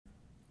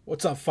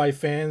What's up, fight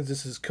fans?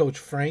 This is Coach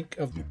Frank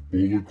of The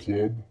Bullet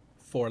Club.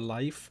 For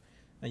Life,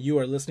 and you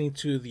are listening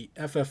to the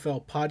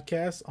FFL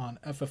podcast on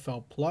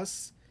FFL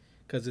Plus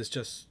because it's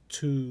just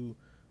too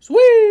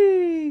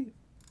sweet.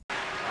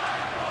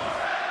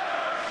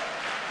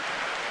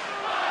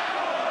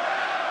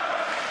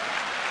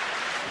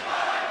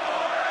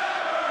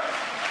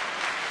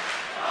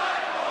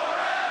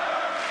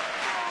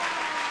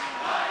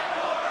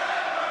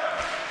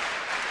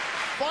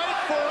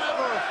 Fight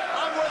forever.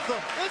 I'm with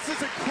them. This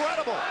is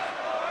incredible.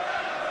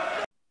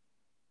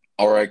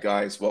 All right,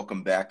 guys,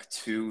 welcome back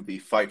to the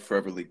Fight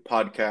Forever League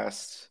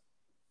podcast.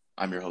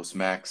 I'm your host,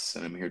 Max,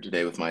 and I'm here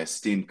today with my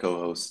esteemed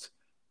co-host,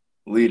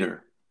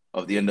 leader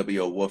of the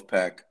NWO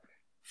Wolfpack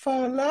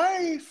for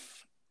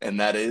life, and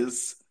that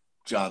is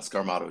John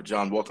Scarmato.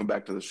 John, welcome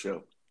back to the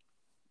show.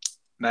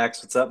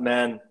 Max, what's up,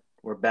 man?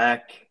 We're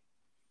back.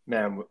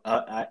 Man,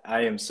 I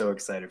am so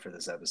excited for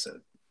this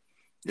episode.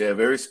 Yeah,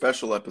 very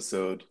special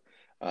episode.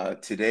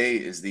 Today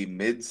is the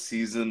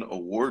Midseason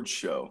Awards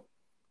show.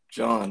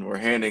 John, we're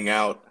handing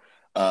out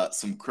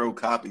some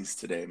Cro-Coppies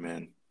today,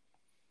 man.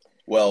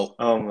 Well,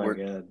 Oh my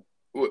God.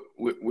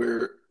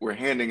 we're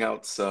handing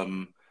out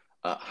some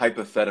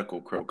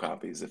hypothetical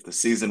Cro-Coppies. If the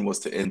season was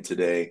to end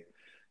today,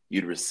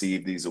 you'd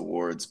receive these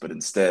awards, but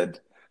instead,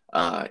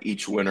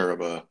 each winner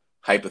of a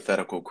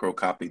hypothetical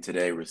Cro-Copy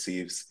today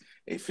receives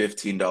a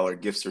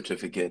 $15 gift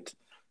certificate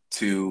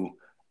to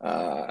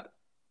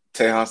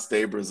Tejas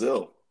de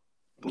Brazil,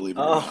 believe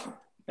it or not. Oh,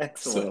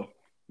 excellent.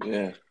 So,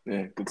 yeah,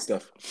 good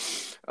stuff.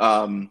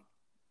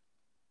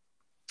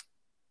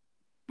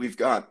 We've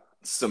got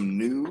some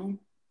new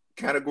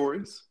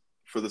categories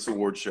for this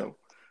award show.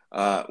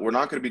 We're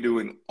not going to be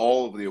doing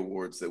all of the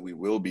awards that we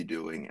will be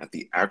doing at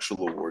the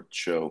actual award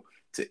show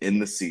to end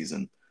the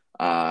season.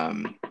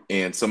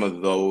 And some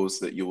of those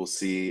that you will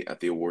see at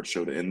the award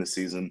show to end the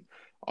season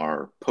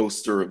are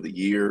poster of the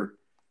year,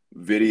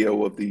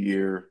 video of the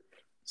year,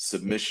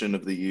 submission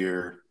of the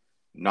year,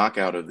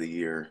 knockout of the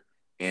year,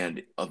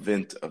 and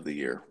event of the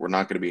year. We're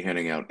not going to be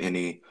handing out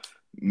any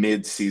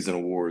mid-season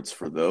awards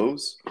for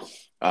those.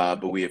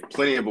 But we have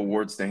plenty of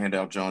awards to hand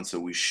out, John, so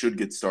we should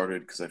get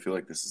started because I feel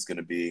like this is going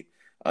to be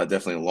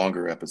definitely a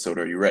longer episode.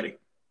 Are you ready?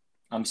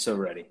 I'm so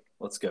ready.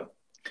 Let's go.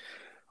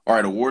 All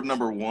right, award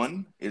number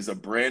one is a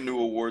brand new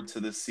award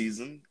to this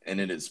season, and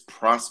it is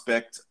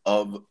Prospect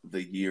of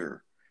the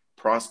Year.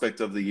 Prospect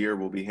of the Year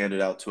will be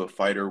handed out to a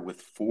fighter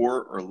with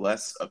 4 or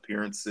less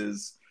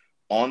appearances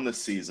on the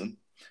season.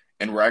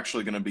 And we're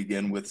actually going to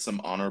begin with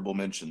some honorable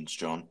mentions,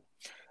 John.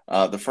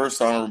 The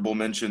first honorable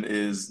mention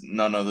is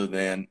none other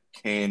than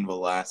Cain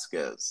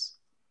Velasquez.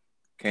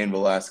 Cain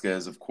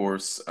Velasquez, of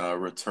course,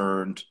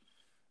 returned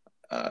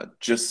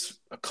just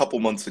a couple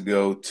months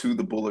ago to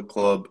the Bullet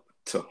Club,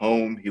 to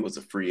home. He was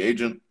a free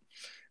agent,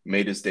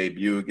 made his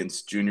debut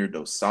against Junior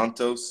Dos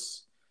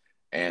Santos,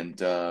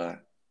 and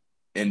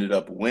ended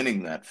up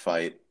winning that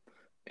fight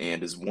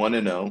and is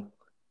 1-0.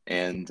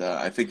 And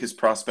I think his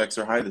prospects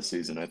are high this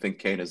season. I think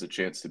Cain has a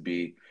chance to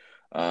be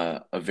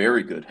a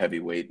very good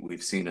heavyweight.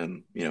 We've seen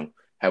him,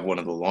 have one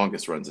of the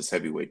longest runs as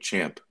heavyweight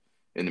champ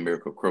in the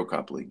Miracle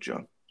Cro-Cop League,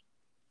 John.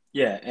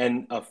 Yeah,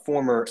 and a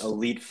former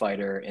elite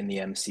fighter in the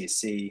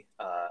MCC,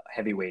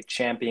 heavyweight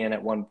champion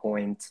at one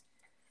point,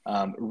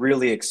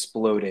 really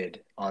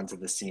exploded onto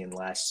the scene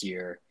last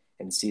year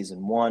in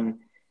season 1.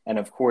 And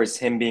of course,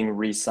 him being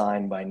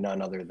re-signed by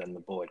none other than the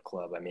Bullet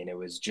Club. I mean, it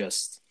was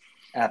just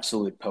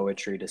absolute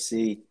poetry to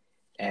see.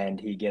 And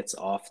he gets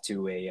off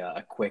to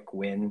a quick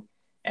win.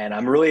 And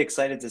I'm really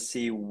excited to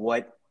see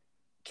what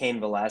Cain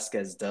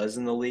Velasquez does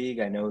in the league.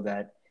 I know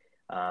that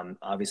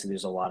obviously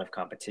there's a lot of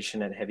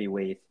competition at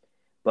heavyweight,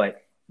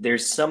 but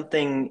there's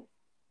something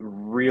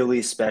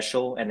really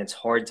special, and it's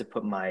hard to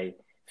put my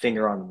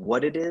finger on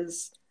what it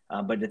is,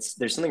 but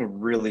there's something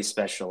really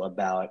special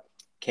about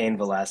Cain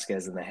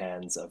Velasquez in the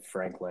hands of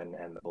Franklin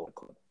and the Bullet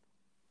Club.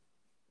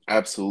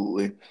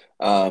 Absolutely.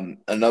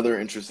 Another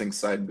interesting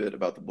side bit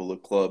about the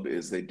Bullet Club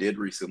is they did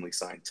recently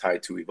sign Tai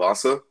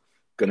Tuivasa.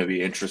 Going to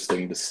be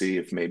interesting to see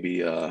if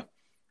maybe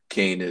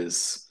Cain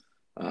is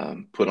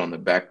put on the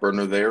back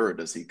burner there, or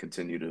does he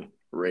continue to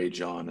rage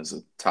on as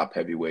a top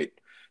heavyweight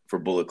for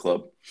Bullet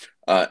Club?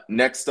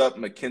 Next up,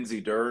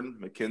 Mackenzie Dern.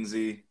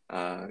 Mackenzie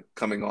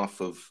coming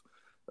off of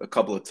a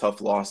couple of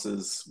tough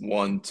losses,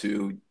 one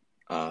to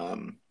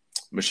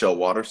Michelle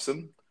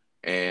Watterson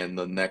and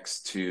the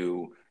next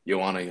to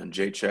Joanna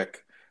Jędrzejczyk,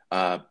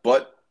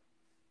 but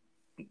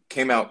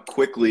came out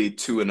quickly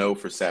 2-0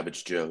 for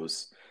Savage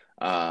Joe's.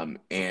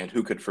 And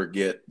who could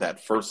forget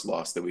that first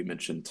loss that we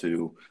mentioned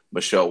to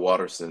Michelle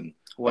Watterson?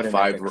 What an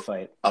epic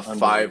fight. A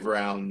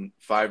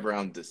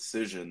five-round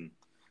decision.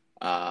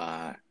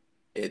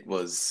 It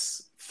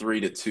was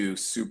 3-2,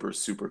 super,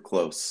 super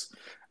close.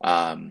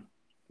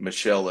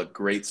 Michelle, a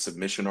great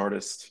submission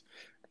artist,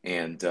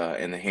 and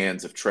in the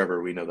hands of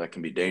Trevor, we know that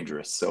can be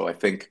dangerous. So I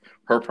think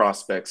her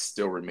prospects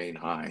still remain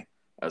high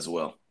as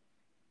well.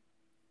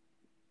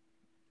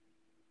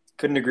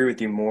 Couldn't agree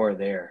with you more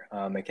there.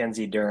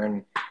 Mackenzie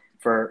Dern,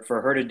 for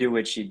her to do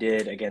what she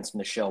did against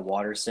Michelle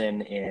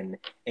Watterson in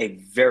a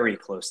very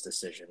close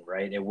decision,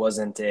 right? It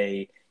wasn't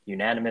a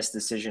unanimous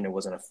decision. It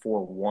wasn't a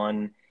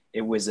 4-1.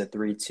 It was a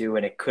 3-2,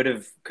 and it could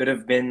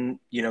have been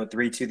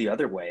 3-2 the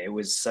other way. It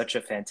was such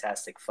a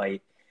fantastic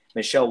fight.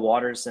 Michelle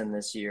Waterson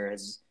this year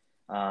has,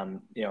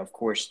 of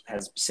course,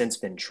 has since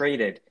been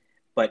traded,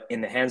 but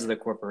in the hands of the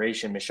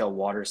corporation, Michelle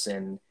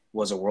Waterson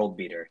was a world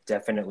beater.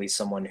 Definitely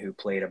someone who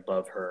played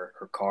above her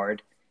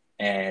card,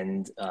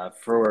 and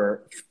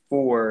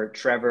for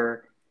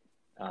Trevor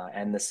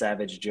and the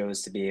Savage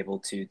Joes to be able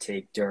to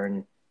take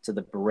Dern to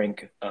the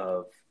brink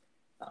of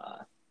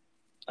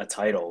a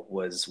title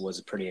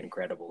was pretty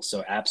incredible.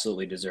 So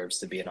absolutely deserves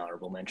to be an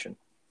honorable mention.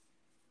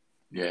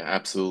 Yeah,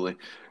 absolutely.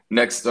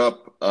 Next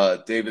up,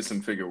 Davis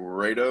and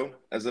Figueiredo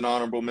as an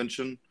honorable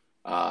mention.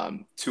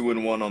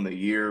 2-1 on the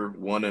year,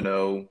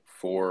 1-0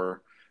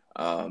 for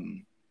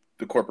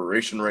the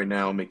corporation right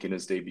now, making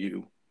his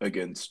debut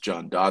against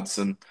John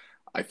Dodson.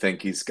 I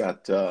think he's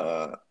got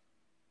some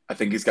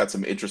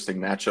interesting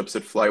matchups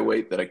at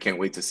flyweight that I can't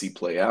wait to see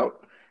play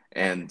out.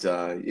 And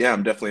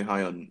I'm definitely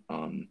high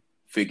on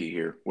Figgy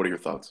here. What are your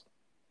thoughts?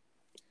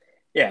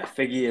 Yeah,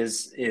 Figgy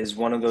is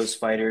one of those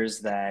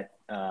fighters that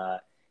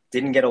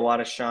didn't get a lot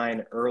of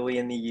shine early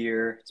in the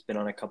year. He's been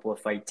on a couple of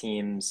fight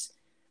teams,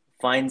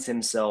 finds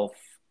himself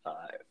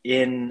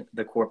in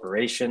the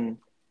corporation,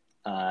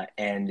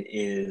 and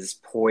is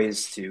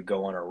poised to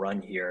go on a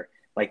run here.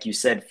 Like you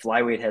said,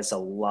 flyweight has a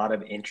lot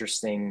of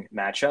interesting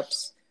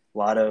matchups, a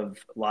lot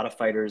of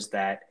fighters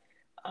that,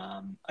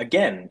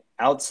 again,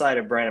 outside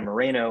of Brandon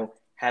Moreno,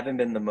 haven't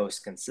been the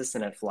most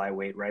consistent at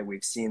flyweight, right?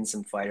 We've seen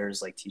some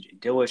fighters like TJ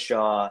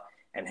Dillashaw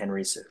and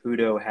Henry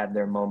Cejudo have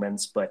their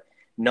moments, but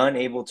none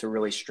able to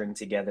really string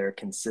together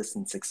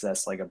consistent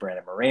success like a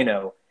Brandon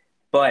Moreno.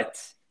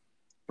 But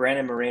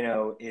Brandon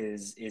Moreno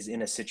is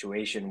in a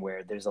situation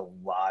where there's a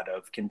lot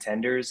of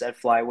contenders at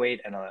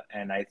flyweight,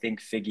 and I think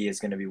Figgy is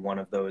going to be one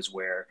of those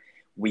where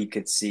we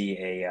could see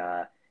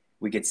a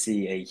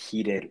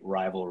heated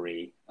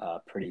rivalry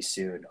pretty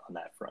soon on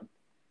that front.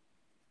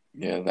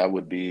 Yeah, that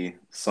would be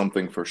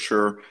something for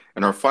sure.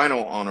 And our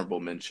final honorable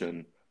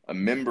mention, a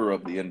member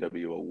of the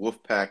NWO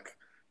Wolfpack,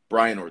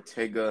 Brian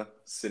Ortega,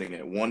 sitting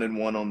at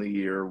 1-1 on the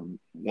year,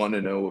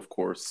 1-0, of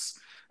course,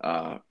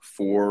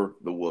 for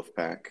the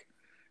Wolfpack.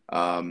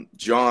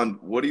 John,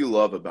 what do you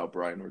love about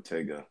Brian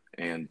Ortega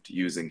and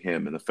using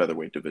him in the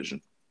featherweight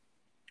division?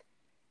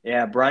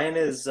 Yeah, Brian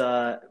is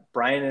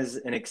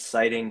an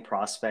exciting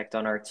prospect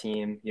on our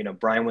team.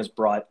 Brian was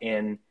brought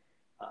in,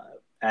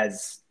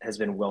 as has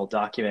been well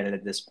documented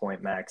at this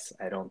point, Max.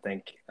 I don't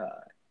think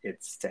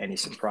it's to any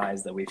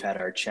surprise that we've had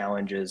our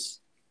challenges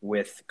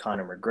with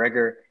Conor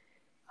McGregor.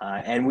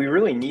 And we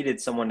really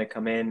needed someone to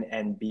come in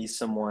and be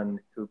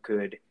someone who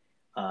could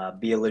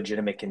be a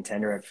legitimate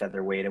contender at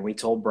featherweight. And we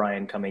told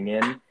Brian coming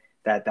in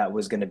that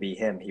was going to be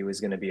him. He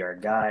was going to be our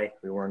guy.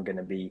 We weren't going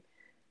to be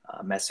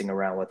messing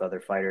around with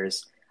other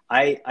fighters.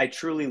 I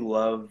truly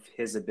love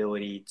his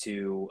ability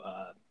to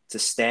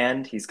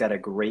stand. He's got a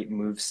great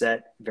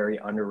moveset, very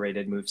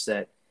underrated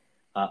moveset.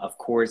 Of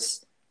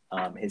course,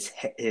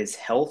 his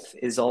health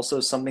is also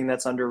something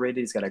that's underrated.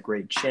 He's got a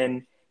great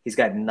chin. He's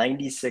got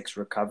 96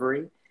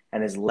 recovery,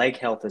 and his leg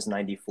health is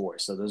 94.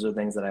 So those are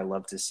things that I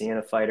love to see in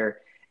a fighter.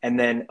 And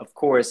then, of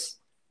course,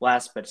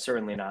 last but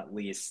certainly not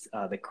least,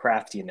 the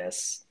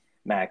craftiness,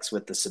 Max,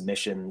 with the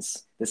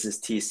submissions. This is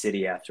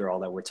T-City after all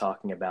that we're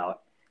talking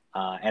about.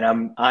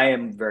 And I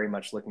am very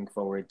much looking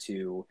forward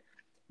to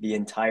the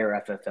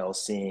entire FFL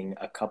seeing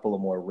a couple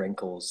of more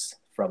wrinkles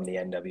from the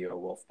NWO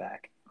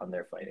Wolfpack on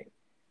their fighting.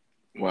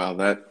 Wow,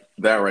 that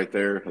right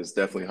there has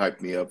definitely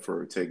hyped me up for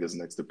Ortega's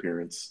next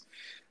appearance.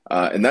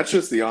 And that's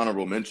just the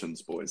honorable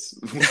mentions, boys.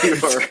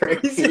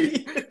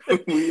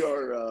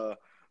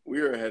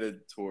 We are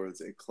headed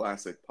towards a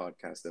classic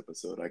podcast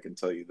episode. I can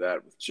tell you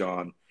that, with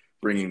John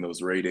bringing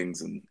those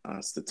ratings and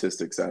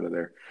statistics out of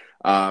there.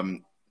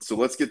 So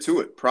let's get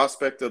to it.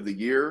 Prospect of the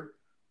year.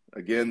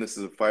 Again, this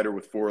is a fighter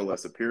with 4 or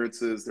less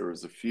appearances. There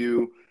was a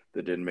few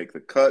that didn't make the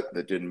cut,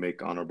 that didn't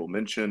make honorable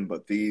mention,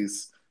 but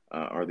these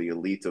are the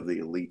elite of the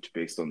elite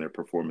based on their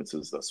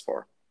performances thus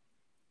far.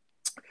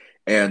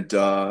 And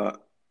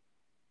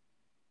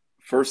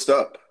first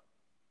up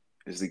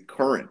is the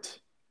current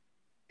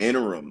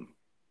interim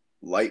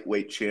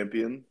lightweight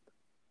champion,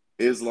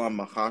 Islam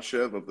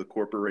Makhachev of the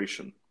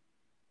corporation.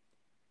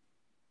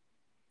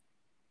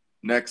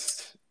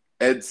 Next,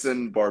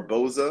 Edson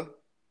Barboza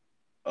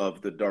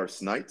of the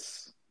Darce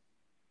Knights.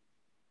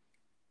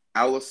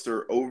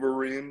 Alistair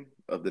Overeem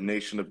of the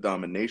Nation of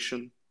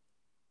Domination.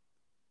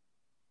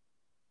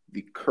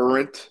 The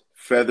current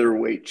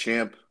featherweight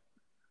champ.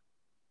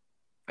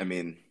 I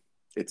mean,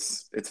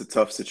 it's a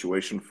tough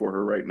situation for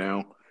her right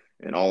now,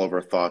 and all of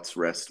our thoughts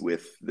rest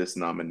with this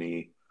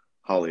nominee,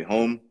 Holly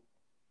Holm.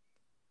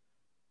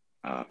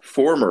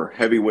 Former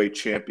heavyweight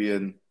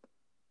champion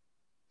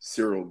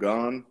Cyril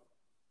Gahn,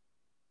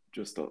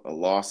 just a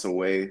loss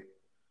away,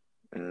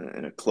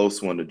 and a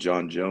close one to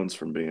John Jones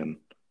from being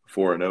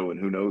 4-0, and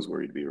who knows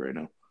where he'd be right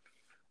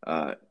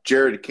now.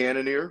 Jared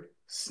Cannonier,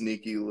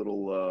 sneaky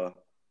little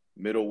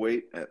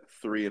middleweight at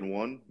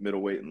 3-1,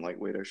 middleweight and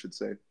lightweight, I should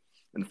say.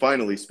 And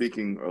finally,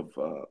 speaking of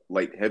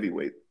light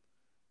heavyweight,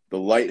 the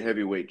light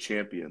heavyweight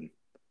champion,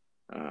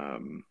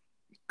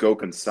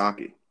 Gokhan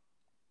Saki.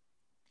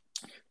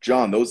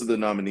 John, those are the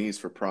nominees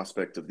for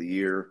Prospect of the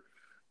Year.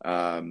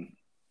 Why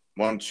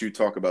don't you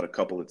talk about a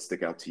couple that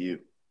stick out to you?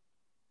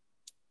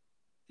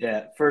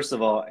 Yeah, first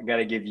of all, I got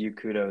to give you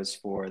kudos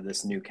for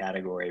this new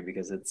category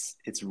because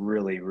it's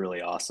really,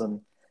 really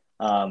awesome.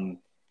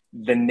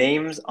 The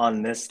names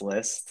on this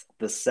list,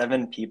 the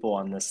 7 people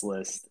on this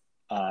list,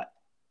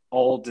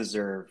 all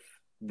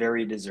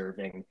very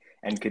deserving,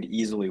 and could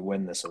easily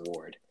win this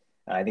award.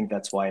 I think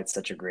that's why it's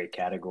such a great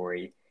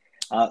category.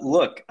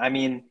 Look, I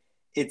mean,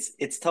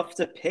 it's tough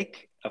to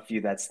pick a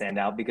few that stand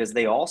out because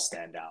they all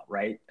stand out,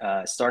 right?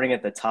 Starting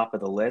at the top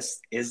of the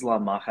list,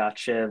 Islam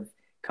Makhachev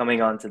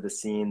coming onto the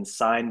scene,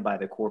 signed by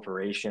the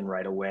corporation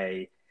right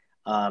away.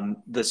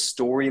 The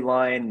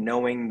storyline,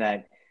 knowing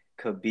that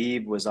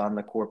Khabib was on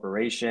the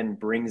corporation,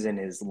 brings in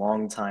his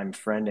longtime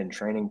friend and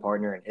training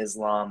partner in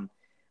Islam,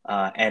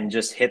 and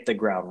just hit the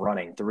ground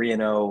running.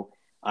 3-0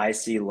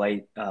 IC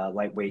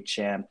lightweight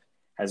champ,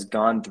 has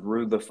gone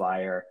through the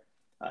fire,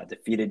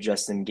 defeated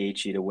Justin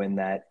Gaethje to win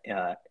that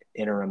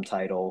interim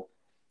title.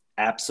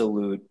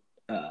 Absolute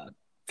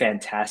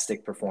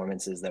fantastic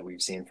performances that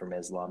we've seen from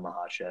Islam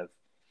Makhachev.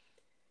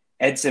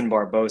 Edson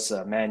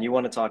Barbosa, man, you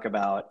want to talk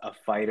about a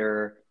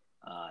fighter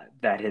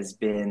that has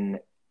been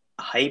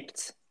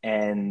hyped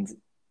and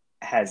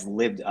has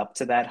lived up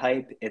to that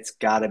hype. It's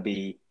got to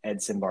be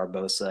Edson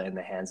Barbosa in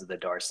the hands of the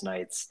Darce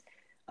Knights.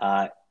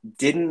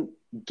 Didn't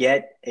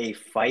get a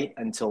fight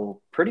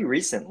until pretty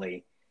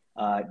recently.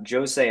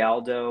 Jose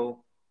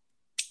Aldo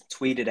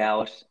tweeted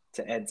out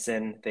to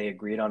Edson. They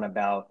agreed on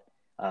about,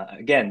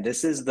 again,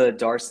 this is the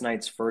Darce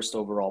Knights' first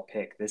overall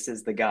pick. This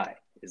is the guy,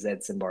 is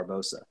Edson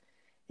Barbosa.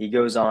 He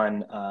goes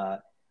on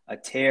a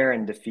tear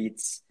and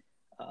defeats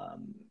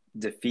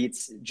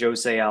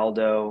Jose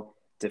Aldo,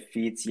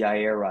 defeats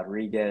Yair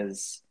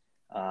Rodriguez,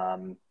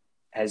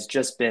 has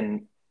just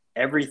been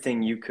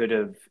everything you could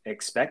have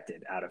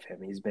expected out of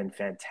him. He's been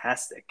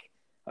fantastic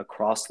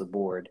across the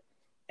board.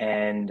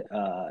 And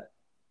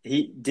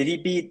he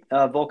beat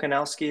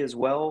Volkanovski as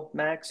well,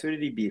 Max? Who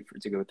did he beat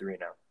to go 3-0?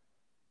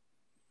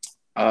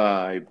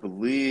 I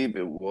believe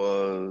it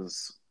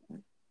was,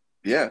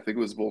 I think it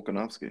was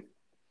Volkanovski.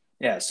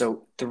 Yeah,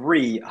 so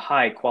 3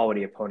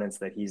 high-quality opponents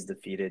that he's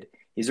defeated.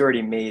 He's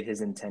already made his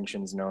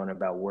intentions known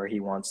about where he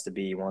wants to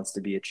be. He wants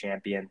to be a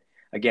champion.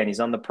 Again, he's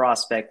on the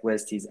prospect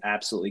list. He's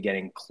absolutely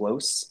getting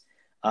close.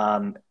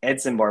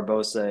 Edson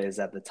Barbosa is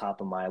at the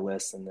top of my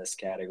list in this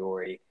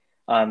category.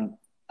 I'm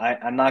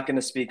not going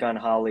to speak on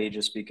Holly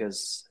just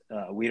because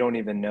we don't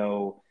even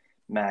know,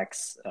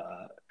 Max,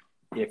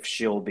 if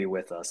she'll be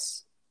with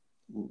us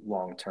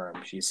long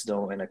term. She's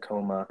still in a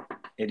coma.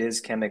 It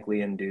is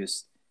chemically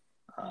induced.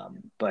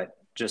 But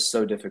just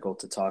so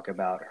difficult to talk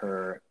about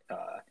her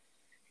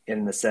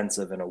in the sense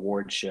of an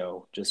award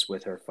show, just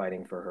with her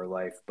fighting for her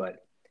life.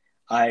 But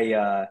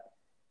I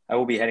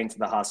will be heading to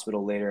the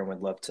hospital later and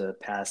would love to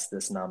pass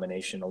this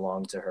nomination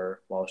along to her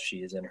while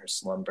she is in her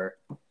slumber.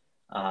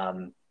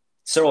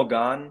 Cyril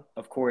Gahn,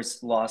 of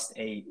course, lost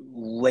a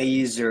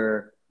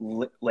razor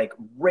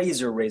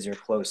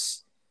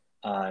close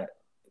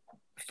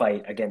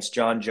fight against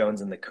John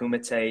Jones in the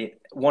Kumite.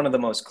 One of the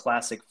most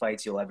classic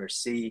fights you'll ever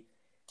see.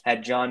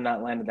 Had John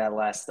not landed that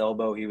last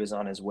elbow, he was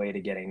on his way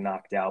to getting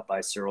knocked out by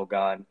Cyril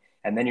Gahn.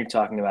 And then you're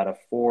talking about a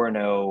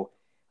 4-0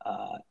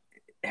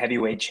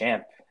 heavyweight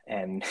champ.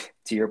 And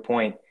to your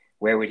point,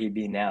 where would he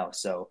be now?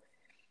 So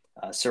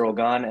Cyril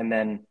Gahn, and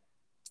then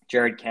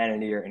Jared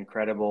Cannonier,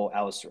 incredible.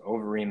 Alistair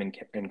Overeem,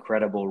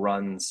 incredible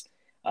runs.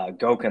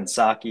 Gokhan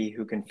Saki,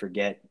 who can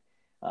forget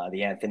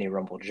the Anthony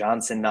Rumble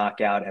Johnson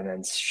knockout, and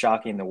then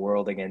shocking the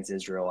world against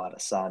Israel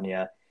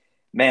Adesanya.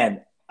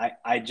 Man,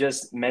 I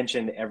just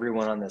mentioned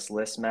everyone on this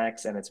list,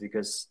 Max, and it's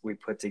because we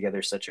put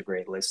together such a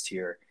great list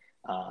here.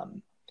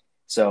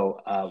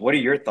 So what are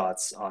your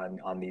thoughts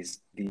on these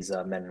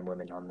men and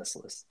women on this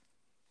list?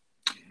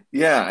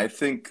 Yeah, I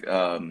think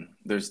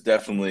there's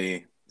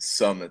definitely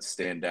some that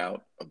stand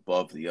out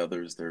above the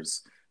others.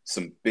 There's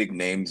some big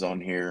names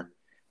on here.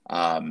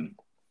 How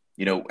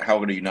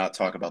do you not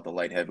talk about the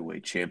light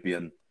heavyweight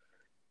champion?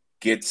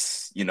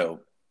 Gets,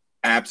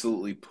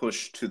 absolutely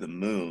pushed to the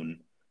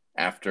moon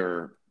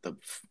after the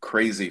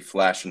crazy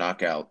flash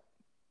knockout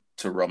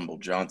to Rumble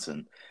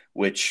Johnson,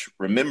 which,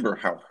 remember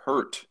how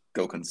hurt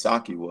Gokhan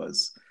Saki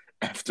was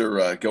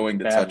after going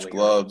to touch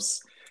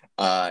gloves,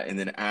 and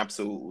then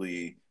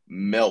absolutely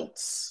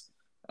melts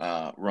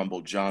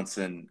Rumble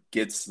Johnson,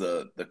 gets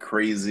the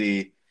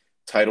crazy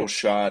title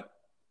shot,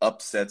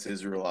 upsets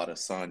Israel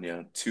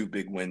Adesanya. 2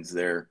 big wins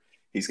there.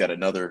 He's got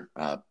another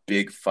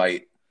big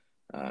fight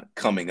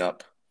coming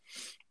up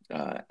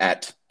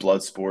at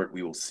Bloodsport.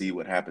 We will see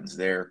what happens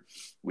there.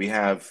 We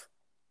have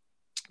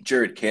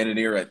Jared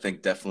Cannonier, I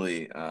think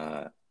definitely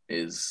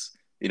is,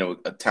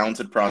 a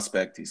talented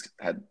prospect. He's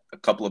had a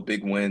couple of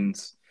big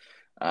wins,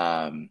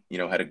 had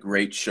a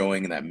great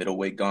showing in that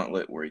middleweight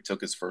gauntlet where he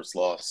took his first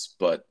loss.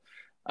 But,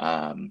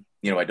 I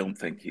don't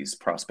think he's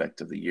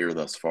prospect of the year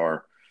thus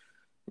far.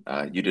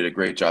 You did a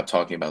great job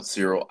talking about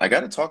Cyril. I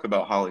got to talk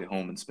about Holly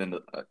Holm and spend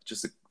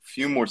just a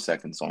few more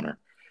seconds on her.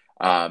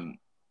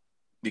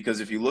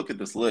 Because if you look at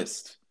this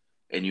list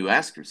and you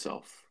ask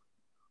yourself,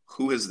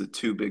 who has the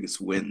two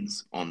biggest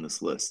wins on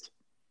this list?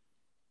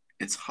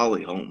 It's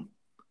Holly Holm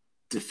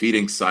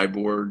defeating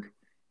Cyborg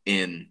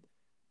in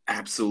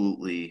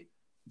absolutely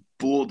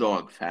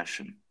bulldog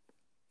fashion,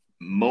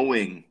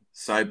 mowing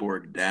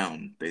Cyborg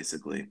down,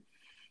 basically,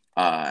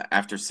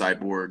 after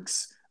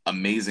Cyborg's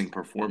amazing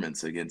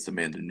performance against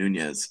Amanda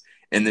Nunes,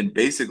 and then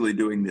basically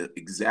doing the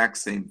exact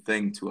same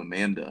thing to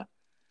Amanda.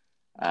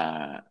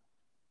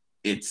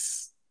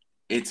 It's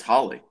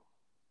Holly.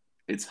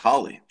 It's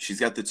Holly. She's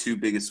got the two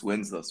biggest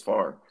wins thus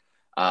far.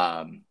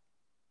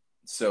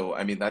 So,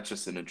 I mean, that's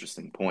just an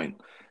interesting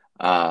point.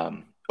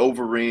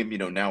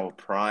 Overeem, now a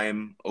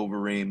prime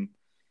Overeem,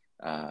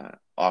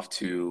 off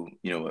to,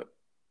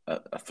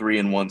 a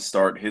 3-1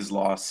 start. His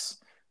loss,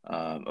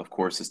 of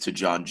course, is to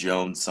John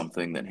Jones,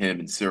 something that him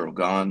and Cyril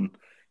Gahn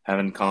have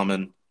in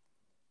common.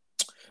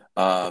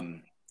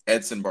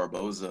 Edson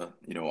Barboza,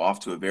 off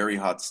to a very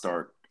hot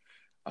start,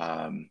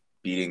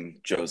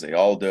 beating Jose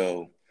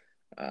Aldo,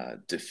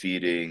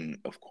 defeating,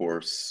 of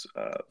course,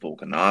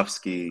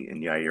 Volkanovski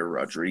and Yair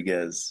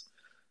Rodriguez,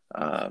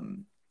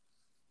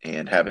 and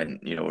having,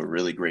 a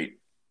really great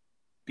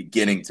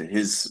beginning to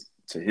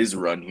his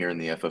run here in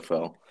the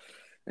FFL.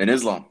 And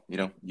Islam,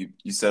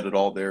 you said it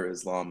all there,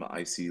 Islam,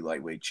 IC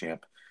lightweight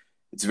champ.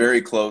 It's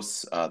very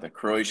close. The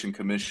Croatian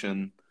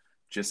Commission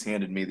just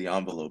handed me the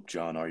envelope,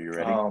 John. Are you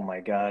ready? Oh my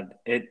God.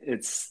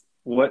 It's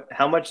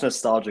how much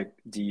nostalgia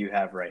do you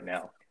have right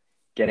now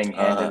getting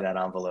handed that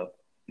envelope?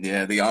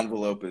 Yeah, the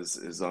envelope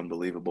is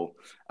unbelievable.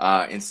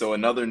 And so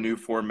another new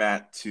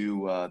format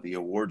to the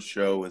award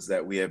show is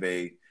that we have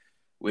a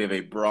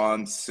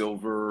bronze,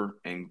 silver,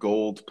 and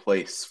gold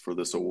place for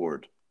this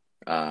award,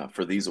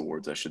 for these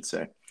awards, I should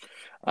say.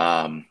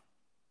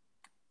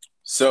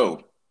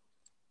 So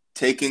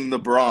taking the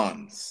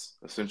bronze,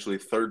 essentially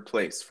third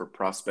place for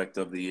Prospect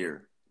of the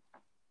Year.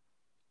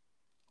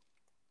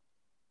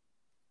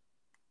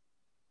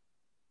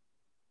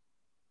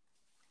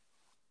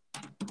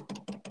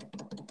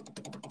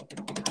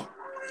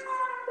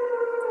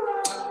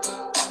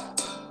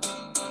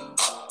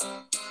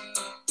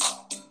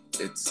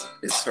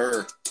 It's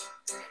her.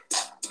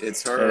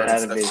 It's her.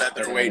 It's the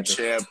featherweight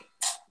champ.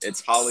 It's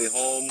Holly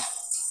Holm.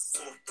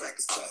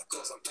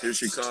 Here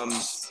she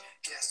comes.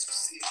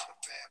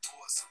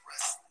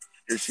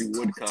 Here she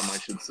would come, I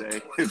should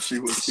say, if she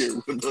was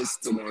here with us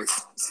tonight.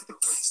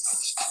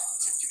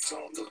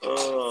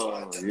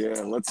 Oh,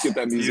 yeah. Let's get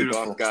that music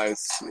off,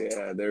 guys.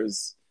 Yeah,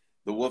 there's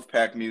the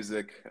Wolfpack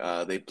music.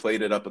 They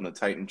played it up in the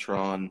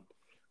Titantron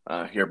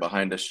here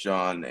behind us,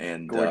 John.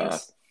 And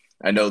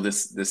I know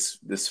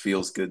this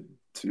feels good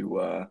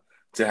to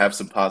have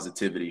some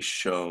positivity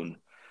shown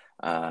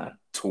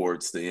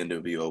towards the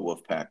NWO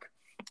Wolfpack.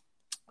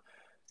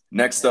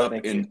 Next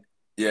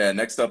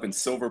up in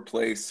silver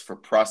place for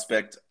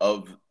Prospect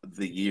of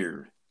the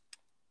Year.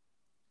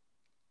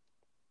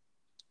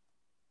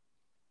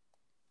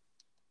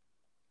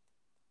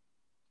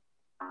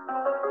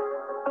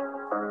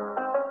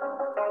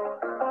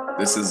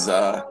 This is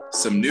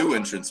some new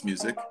entrance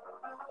music.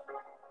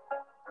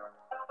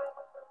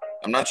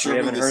 I'm not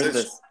sure who this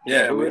is.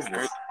 Yeah, who is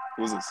this?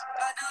 Who's this?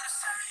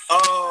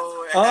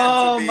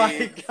 Oh,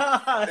 my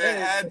God. It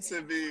had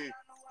to be.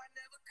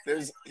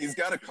 He's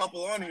got a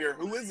couple on here.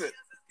 Who is it?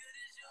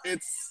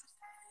 It's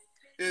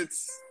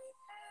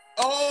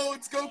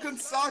Gokhan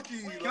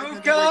Saki,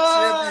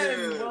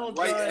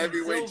 light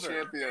heavyweight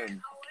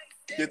champion.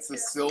 Gets the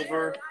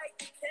silver.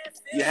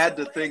 You had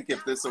to think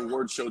if this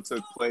award show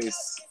took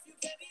place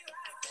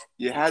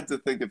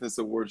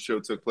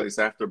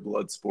after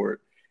Bloodsport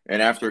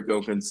and after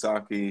Gokhan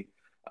Saki,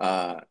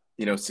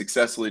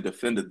 successfully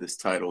defended this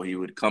title, he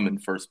would come in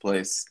first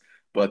place.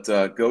 But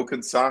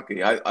Gokhan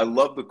Saki, I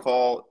love the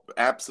call.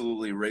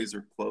 Absolutely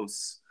razor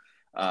close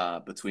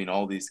between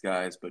all these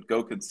guys. But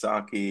Gokhan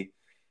Saki,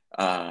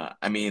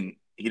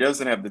 he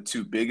doesn't have the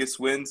two biggest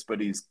wins, but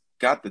he's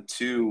got the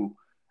two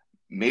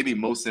maybe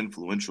most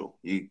influential.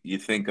 You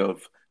think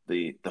of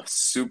the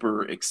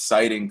super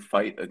exciting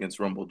fight against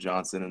Rumble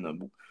Johnson and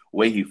the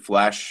way he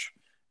flash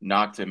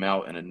knocked him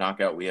out in a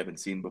knockout we haven't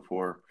seen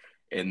before.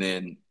 And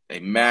then a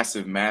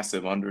massive,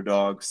 massive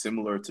underdog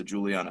similar to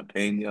Juliana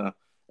Pena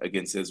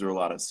against Israel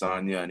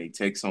Adesanya, and he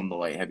takes home the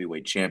light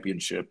heavyweight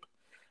championship.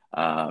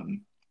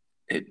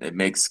 It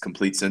makes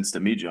complete sense to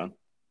me, John.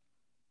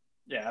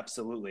 Yeah,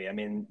 absolutely.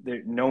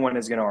 No one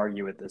is going to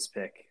argue with this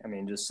pick.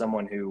 Just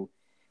someone who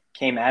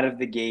came out of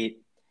the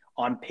gate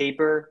on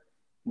paper,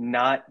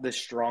 not the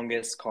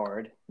strongest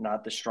card,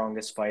 not the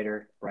strongest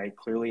fighter, right?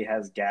 Clearly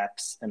has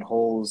gaps and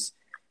holes,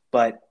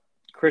 but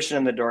Christian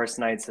and the Doris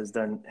Knights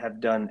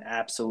have done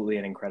absolutely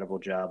an incredible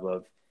job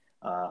of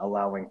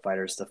allowing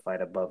fighters to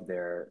fight above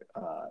their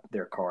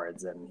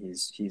cards, and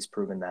he's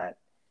proven that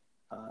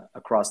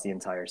across the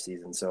entire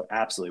season. So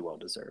absolutely well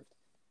deserved.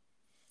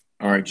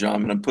 All right, John,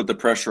 I'm going to put the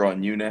pressure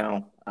on you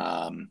now.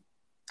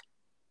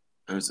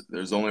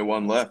 There's only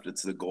one left.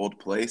 It's the gold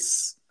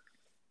place.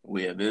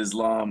 We have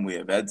Islam, we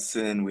have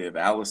Edson, we have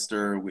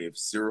Alistair, we have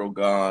Cyril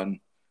Gahn,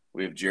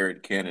 We have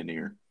Jared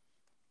Cannonier.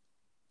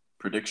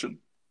 Prediction?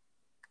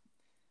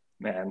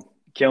 Man,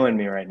 killing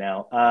me right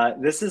now.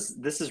 This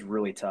is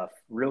really tough.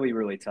 Really,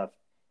 really tough.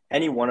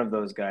 Any one of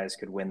those guys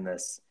could win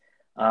this.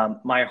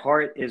 My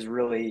heart is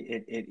really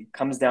it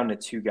comes down to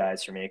two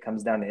guys for me. It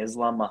comes down to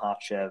Islam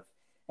Makhachev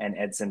and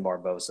Edson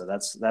Barbosa.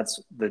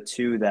 That's the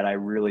two that I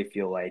really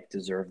feel like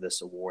deserve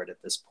this award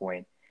at this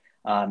point.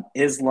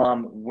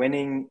 Islam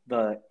winning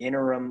the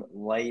interim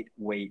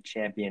lightweight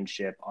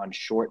championship on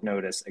short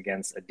notice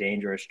against a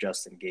dangerous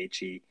Justin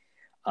Gaethje.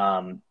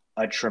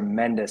 A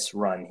tremendous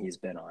run he's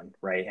been on,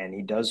 right? And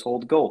he does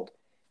hold gold.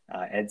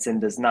 Edson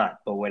does not.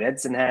 But what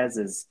Edson has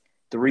is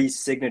 3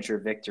 signature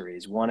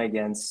victories, one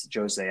against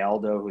Jose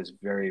Aldo, who's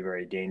very,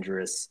 very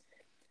dangerous.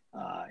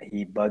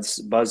 He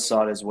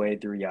buzzsawed his way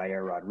through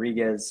Yair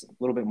Rodriguez, a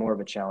little bit more of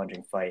a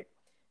challenging fight.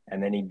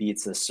 And then he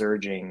beats a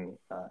surging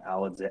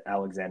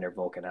Alexander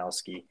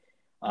Volkanovski.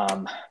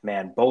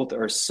 Man, both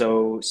are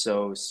so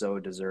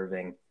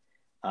deserving.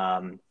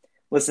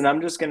 Listen,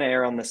 I'm just going to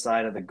err on the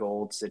side of the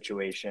gold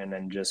situation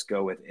and just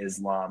go with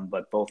Islam,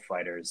 but both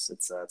fighters,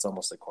 it's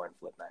almost a coin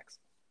flip, Max.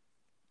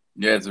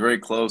 Yeah, it's very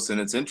close, and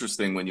it's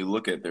interesting when you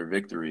look at their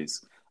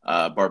victories.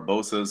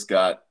 Barbosa's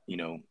got,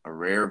 a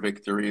rare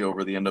victory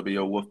over the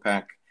NWO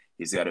Wolfpack.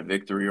 He's got a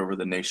victory over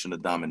the Nation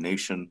of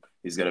Domination.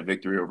 He's got a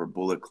victory over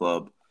Bullet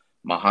Club.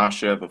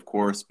 Makhachev, of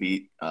course,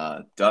 beat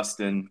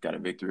Dustin, got a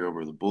victory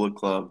over the Bullet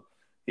Club.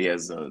 He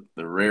has the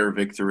rare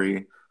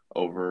victory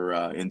over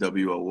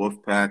NWO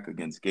Wolfpack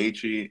against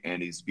Gaethje,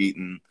 and he's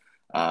beaten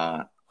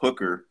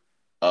Hooker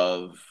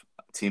of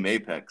Team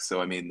Apex.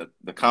 So, I mean,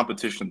 the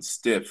competition's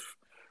stiff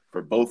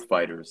for both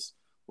fighters.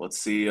 Let's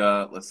see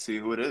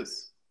who it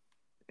is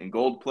in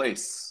gold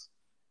place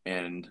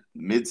and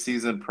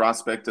mid-season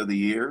prospect of the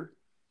year.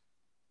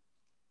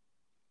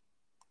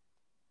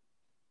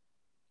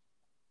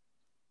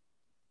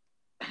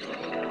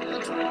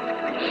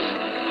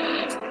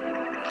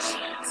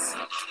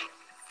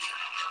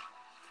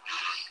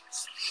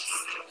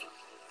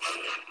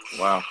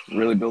 Wow,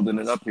 really building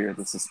it up here,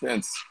 the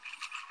suspense.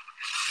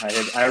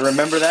 I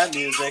remember that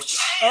music.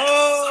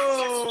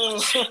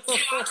 Oh!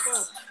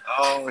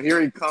 Oh, here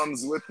he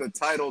comes with the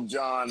title,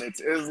 John. It's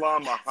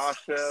Islam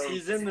Makhachev.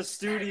 He's in the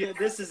studio.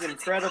 This is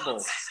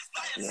incredible.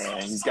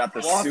 Yeah, he's got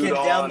the Walking suit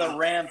on. down the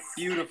ramp,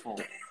 beautiful.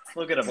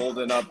 Look at him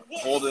holding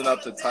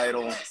up the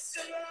title.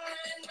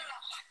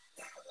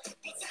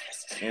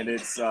 And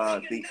it's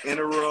the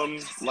interim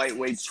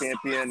lightweight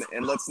champion.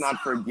 And let's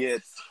not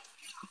forget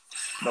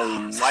the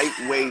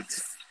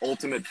lightweight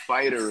Ultimate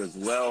Fighter as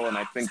well. And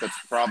I think that's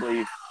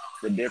probably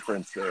the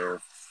difference there.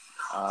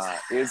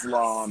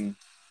 Islam,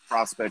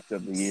 prospect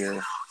of the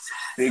year,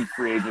 big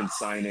free agent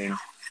signing.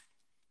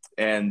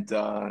 And,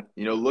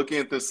 looking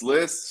at this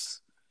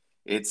list,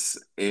 it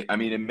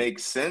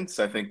makes sense.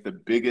 I think the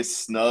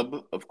biggest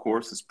snub, of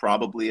course, is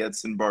probably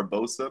Edson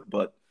Barbosa.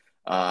 But,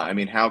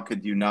 how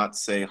could you not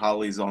say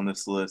Holly's on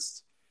this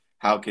list?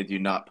 How could you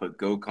not put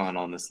Gokhan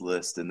on this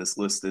list? And this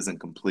list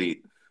isn't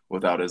complete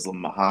without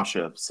Islam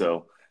Makhachev.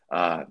 So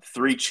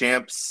 3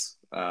 champs,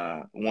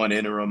 1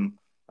 interim,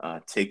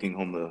 taking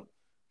home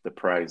the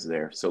prize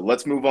there. So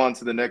let's move on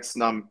to the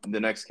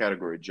next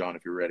category, John,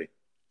 if you're ready.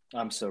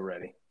 I'm so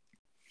ready.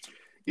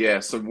 Yeah,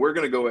 so we're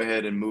going to go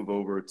ahead and move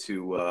over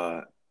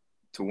to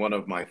one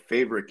of my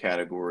favorite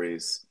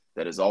categories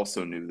that is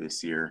also new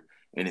this year,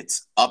 and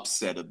it's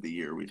upset of the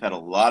year. We've had a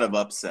lot of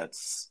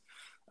upsets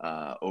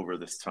over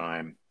this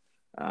time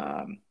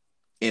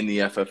in the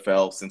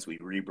FFL since we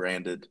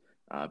rebranded.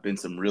 Been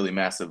some really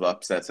massive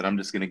upsets, and I'm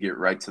just going to get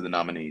right to the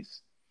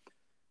nominees.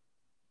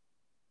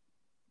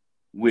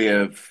 We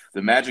have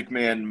the Magic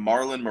Man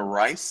Marlon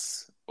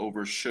Moraes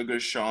over Sugar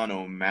Sean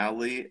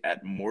O'Malley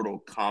at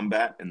Mortal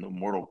Kombat in the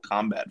Mortal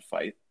Kombat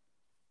fight.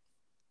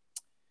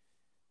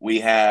 We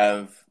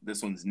have,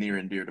 this one's near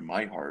and dear to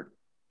my heart,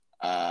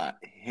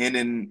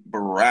 Renan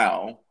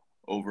Barao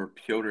over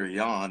Piotr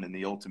Jan in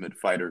the Ultimate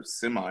Fighter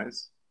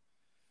semis.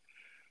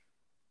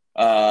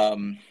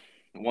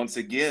 Once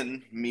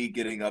again, me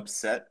getting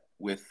upset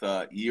with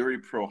Yuri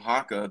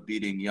Prohaka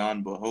beating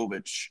Jan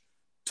Blachowicz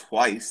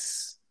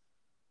twice.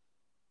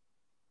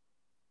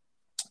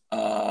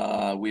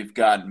 We've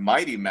got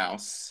Mighty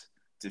Mouse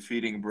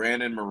defeating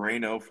Brandon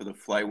Moreno for the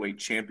Flyweight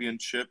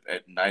Championship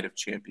at Night of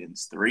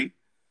Champions 3.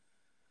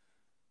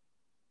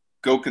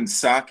 Gokhan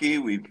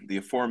Saki, the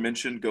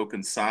aforementioned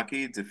Gokhan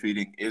Saki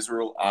defeating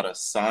Israel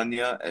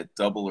Adesanya at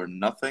Double or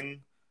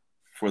Nothing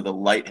for the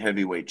Light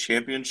Heavyweight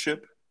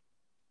Championship.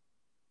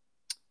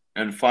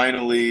 And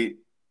finally,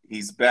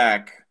 he's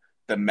back.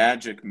 The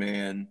Magic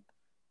Man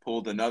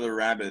pulled another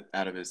rabbit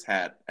out of his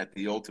hat at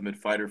the Ultimate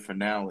Fighter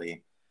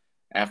finale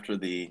after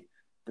the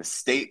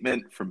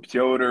statement from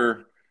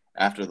Piotr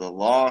after the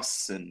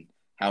loss and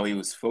how he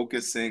was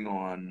focusing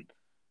on,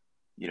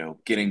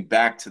 getting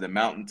back to the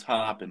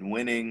mountaintop and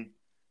winning,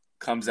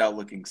 comes out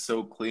looking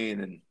so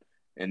clean,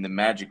 and the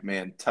Magic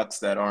Man tucks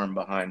that arm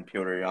behind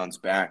Piotr Jan's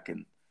back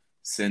and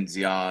sends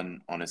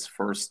Jan on his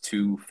first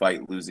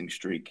 2-fight losing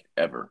streak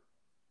ever.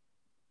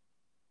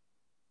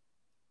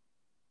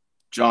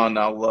 John,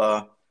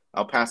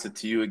 I'll pass it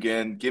to you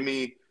again. Give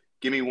me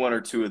Give me one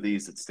or two of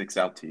these that sticks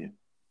out to you.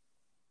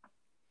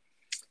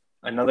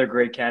 Another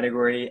great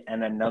category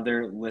and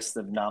another list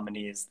of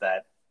nominees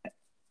that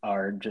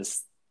are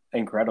just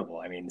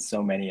incredible. I mean,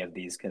 so many of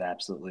these could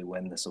absolutely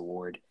win this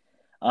award.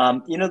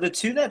 The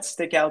two that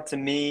stick out to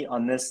me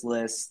on this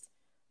list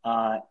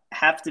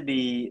have to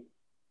be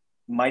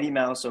Mighty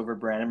Mouse over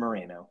Brandon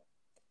Moreno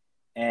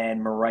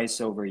and Maurice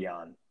over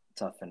Jan,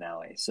 tough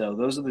finale. So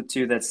those are the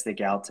two that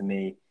stick out to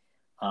me.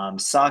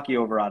 Saki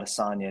over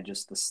Adesanya,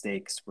 just the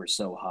stakes were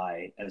so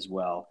high as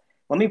well.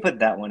 Let me put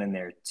that one in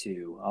there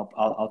too.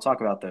 I'll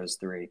talk about those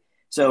three.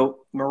 So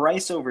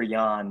Maurice over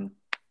Jan,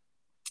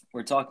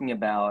 we're talking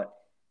about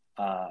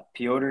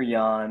Piotr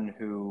Jan,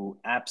 who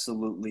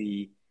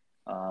absolutely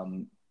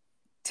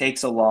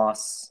takes a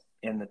loss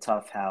in the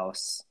tough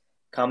house,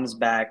 comes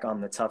back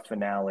on the tough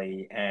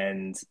finale,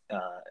 and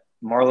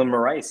Marlon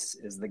Moraes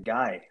is the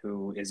guy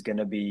who is going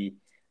to be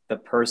the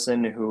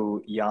person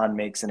who Jan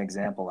makes an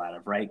example out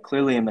of, right?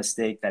 Clearly a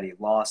mistake that he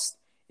lost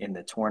in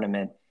the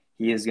tournament.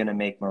 He is going to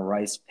make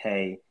Moraes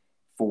pay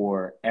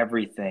for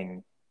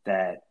everything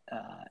that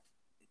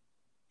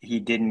he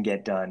didn't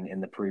get done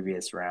in the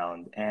previous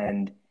round.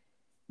 And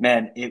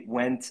man, it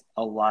went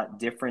a lot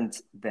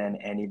different than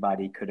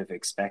anybody could have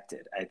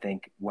expected. I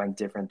think went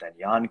different than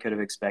Jan could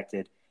have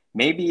expected.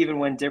 Maybe even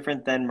went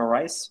different than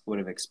Moraes would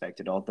have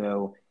expected,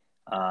 although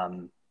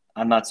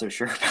I'm not so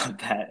sure about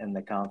that and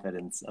the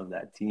confidence of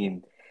that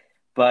team.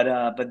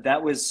 But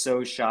that was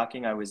so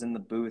shocking. I was in the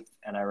booth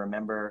and I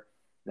remember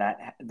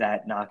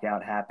that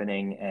knockout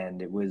happening,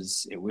 and it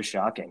was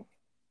shocking.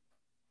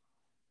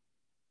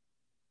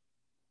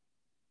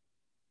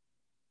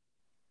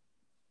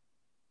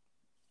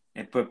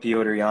 It put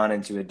Piotr Jan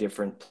into a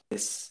different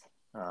place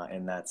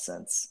in that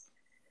sense.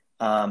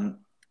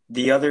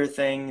 The other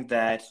thing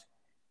that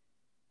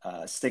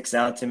sticks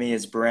out to me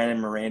is Brandon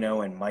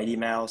Moreno and Mighty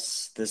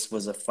Mouse. This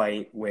was a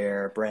fight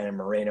where Brandon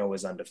Moreno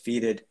was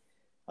undefeated,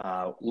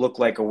 looked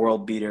like a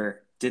world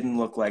beater, didn't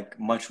look like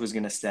much was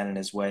going to stand in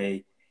his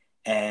way,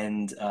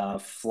 and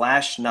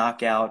flash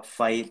knockout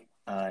fight.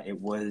 It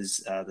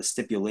was the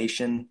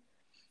stipulation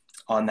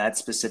on that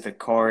specific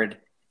card.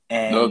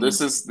 And no,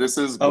 this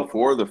is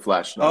before the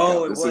flash knockout.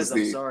 Oh, it this was. Is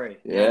the, I'm sorry.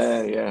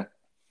 Yeah, Yes. yeah.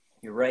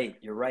 You're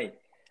right.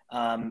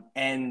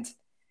 And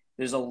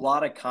there's a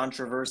lot of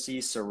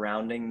controversy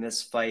surrounding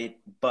this fight,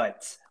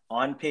 but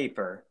on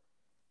paper,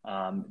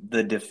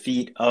 the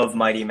defeat of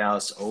Mighty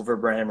Mouse over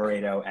Brandon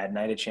Moreno at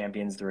Night of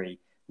Champions 3,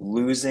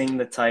 losing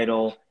the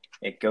title,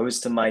 it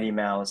goes to Mighty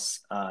Mouse,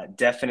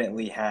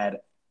 definitely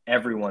had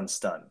everyone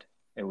stunned.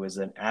 It was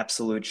an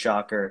absolute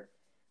shocker.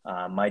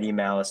 Mighty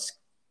Mouse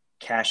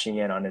cashing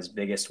in on his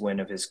biggest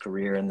win of his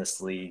career in this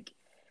league,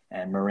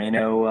 and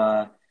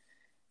Moreno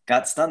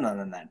got stunned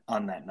on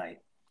that night.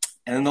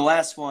 And then the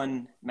last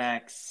one,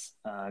 Max,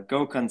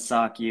 Gokhan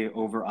Saki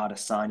over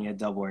Adesanya,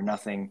 double or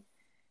nothing.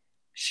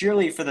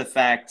 Surely for the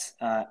fact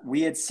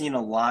we had seen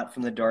a lot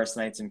from the Darce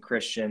Knights and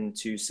Christian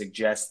to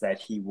suggest that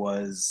he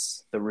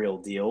was the real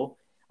deal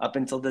up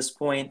until this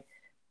point.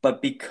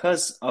 But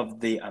because of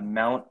the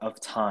amount of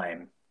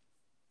time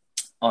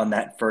on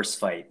that first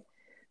fight,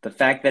 the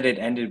fact that it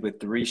ended with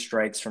 3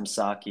 strikes from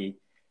Saki,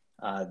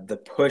 the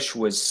push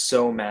was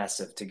so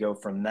massive to go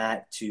from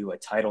that to a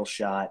title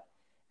shot.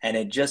 And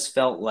it just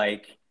felt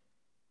like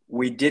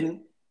we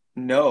didn't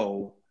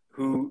know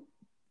who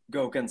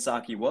Gokhan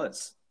Saki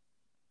was.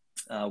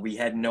 We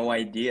had no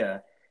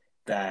idea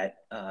that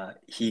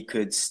he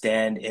could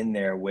stand in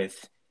there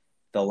with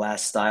the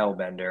last style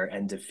bender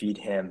and defeat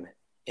him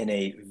in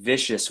a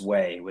vicious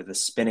way with a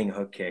spinning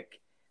hook kick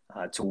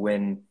to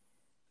win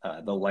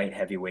the light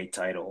heavyweight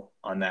title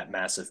on that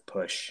massive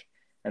push.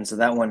 And so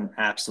that one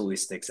absolutely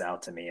sticks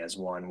out to me as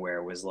one where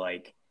it was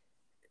like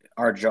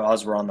our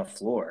jaws were on the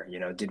floor.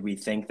 Did we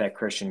think that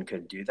Christian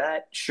could do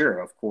that? Sure,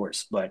 of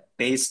course. But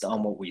based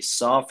on what we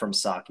saw from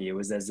Saki, it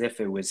was as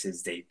if it was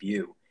his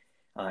debut.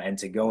 And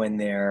to go in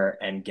there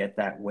and get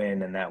that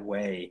win in that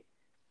way,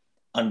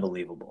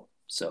 unbelievable.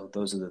 So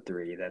those are the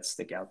 3 that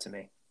stick out to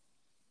me.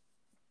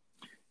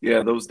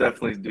 Yeah, those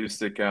definitely do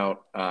stick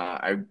out.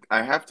 I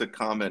have to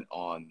comment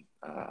on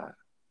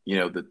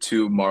the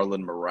 2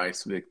 Marlon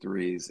Moraes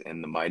victories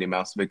and the Mighty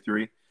Mouse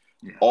victory.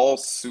 Yeah. All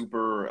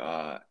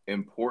super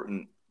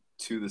important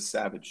to the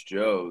Savage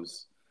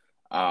Joes.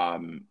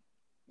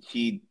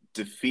 He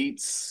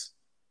defeats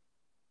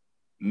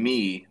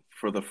me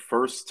for the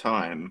first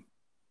time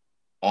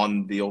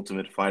on the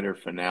Ultimate Fighter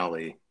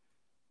finale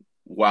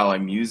while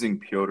I'm using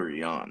Piotr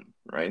Jan,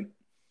 right?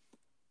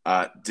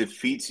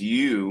 Defeats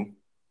you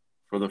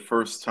for the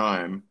first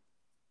time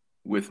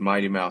with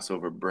Mighty Mouse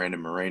over Brandon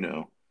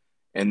Moreno,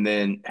 and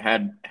then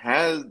had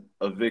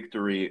a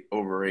victory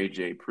over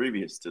AJ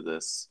previous to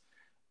this,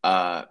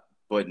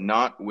 but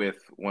not with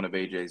one of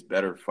AJ's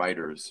better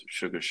fighters,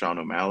 Sugar Sean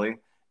O'Malley,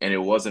 and it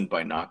wasn't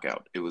by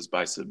knockout. It was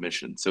by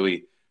submission. So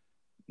he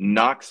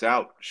knocks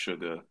out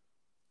Sugar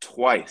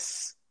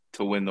twice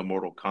to win the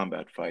Mortal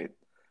Kombat fight.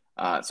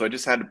 So I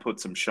just had to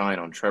put some shine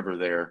on Trevor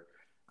there.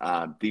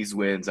 These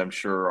wins, I'm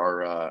sure,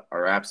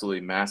 are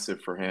absolutely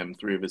massive for him,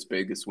 3 of his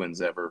biggest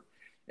wins ever,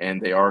 and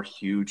they are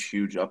huge,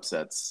 huge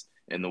upsets.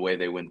 in the way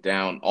they went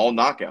down, all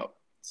knockouts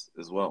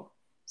as well.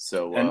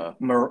 So And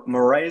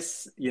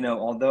Moraes,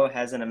 although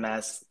hasn't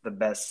amassed the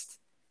best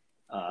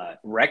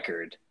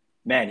record,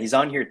 man, he's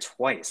on here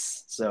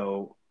twice.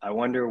 So I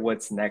wonder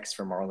what's next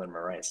for Marlon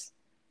Moraes.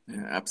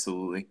 yeah,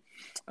 absolutely.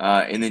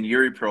 And then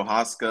Yuri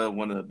Prohaska,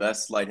 one of the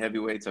best light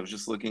heavyweights. I was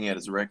just looking at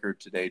his record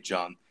today,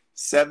 John.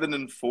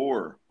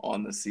 7-4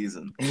 on the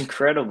season.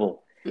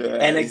 Incredible. Yeah,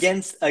 and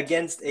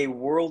against a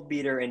world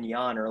beater in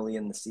Jan early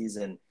in the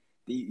season,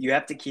 you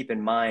have to keep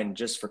in mind,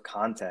 just for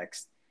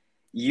context,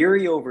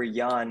 Yuri over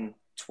Jan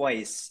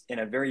twice in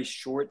a very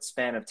short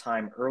span of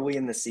time early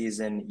in the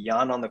season,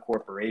 Jan on the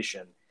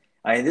corporation.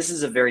 I mean, this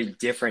is a very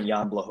different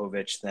Jan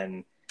Blachowicz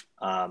than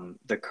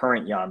the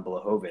current Jan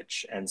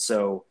Blachowicz. And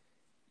so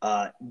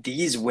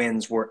these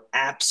wins were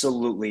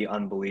absolutely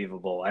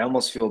unbelievable. I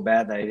almost feel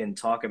bad that I didn't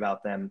talk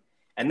about them.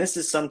 And this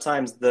is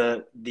sometimes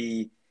the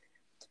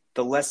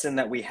lesson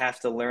that we have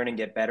to learn and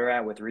get better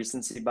at with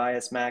recency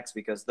bias, Max,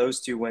 because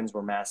those 2 wins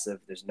were massive.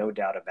 There's no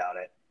doubt about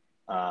it.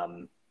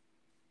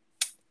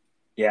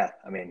 Yeah,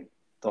 I mean,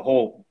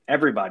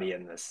 everybody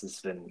in this has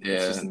been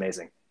it's just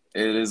amazing.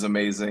 It is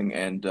amazing.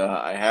 And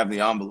I have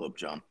the envelope,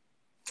 John.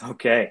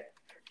 Okay.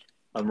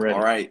 I'm ready.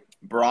 All right.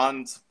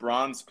 Bronze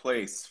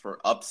place for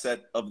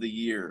upset of the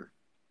year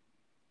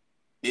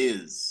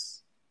is...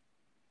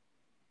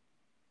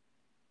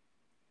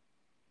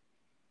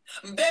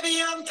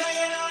 Baby, I'm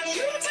playing on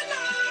you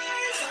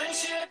tonight.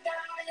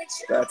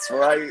 That's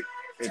right.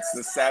 It's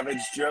the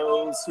Savage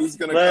Joes. Who's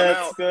going to come out?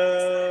 Let's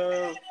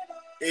go.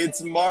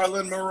 It's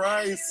Marlon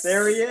Moraes.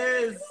 There he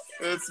is.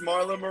 It's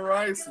Marlon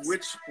Moraes.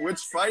 Which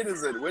fight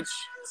is it?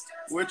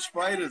 Which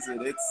fight is it?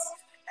 It's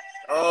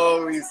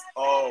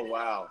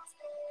wow.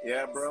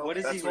 Yeah, bro. What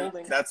is he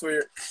holding? That's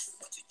where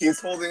he's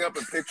holding up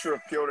a picture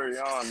of Piotr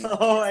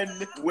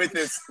Jan with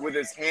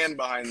his hand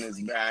behind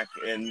his back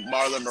and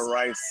Marlon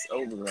Moraes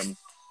over him.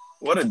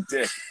 What a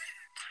dick.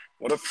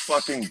 What a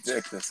fucking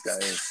dick this guy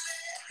is.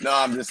 No,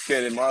 I'm just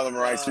kidding. Marlon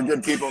Moraes, you're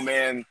good people,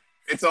 man.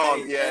 It's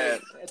on. Yeah.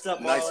 What's up,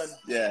 Marlon? Nice.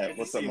 Yeah. Good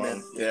What's to up, see you,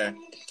 Marlon? man.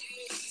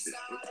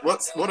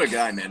 Yeah. What a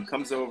guy, man.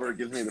 Comes over,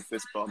 gives me the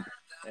fist bump.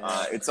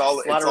 Yeah. It's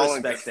all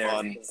in good there.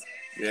 fun.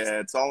 Yeah,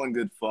 it's all in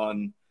good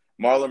fun.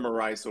 Marlon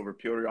Moraes over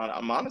Piotr Jan.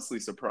 I'm honestly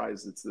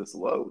surprised it's this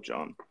low,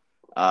 John.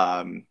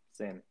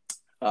 Same.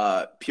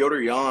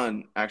 Piotr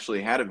Jan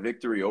actually had a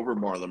victory over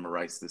Marlon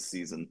Moraes this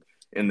season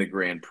in the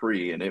Grand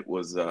Prix, and it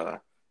was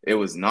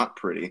not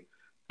pretty.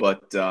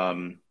 But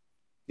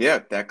yeah,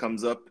 that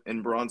comes up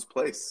in bronze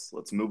place.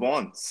 Let's move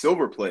on.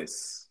 Silver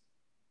place.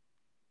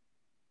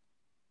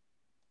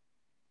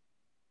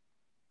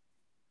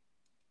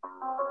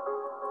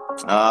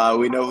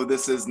 We know who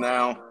this is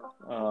now.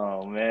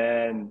 Oh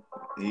man,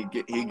 he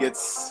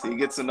gets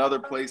another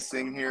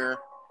placing here.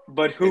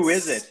 But who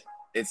is it?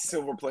 It's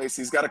silver place.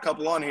 He's got a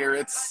couple on here.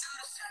 It's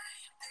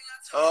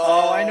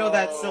I know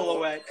that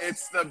silhouette.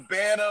 It's the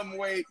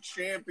bantamweight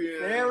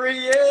champion. There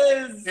he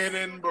is.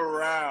 Renan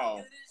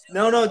Barão.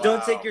 No,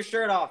 don't take your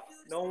shirt off.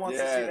 No one wants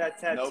to see that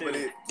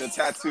tattoo. The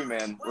tattoo,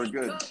 man. We're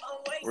good.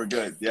 We're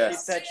good.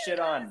 Yes. Keep that shit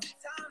on.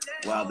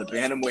 Wow, the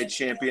bantamweight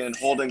champion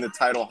holding the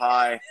title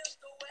high.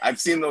 I've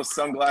seen those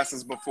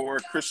sunglasses before.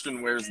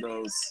 Christian wears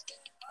those.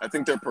 I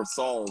think they're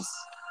Persols.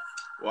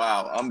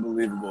 Wow,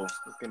 unbelievable.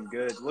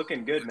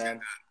 Looking good,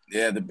 man.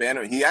 Yeah, the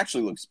banner. He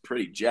actually looks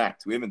pretty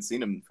jacked. We haven't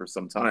seen him for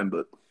some time,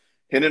 but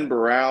Renan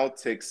Barão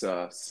takes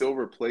a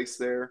silver place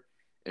there,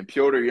 and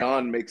Piotr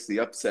Jan makes the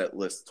upset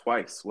list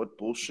twice. What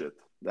bullshit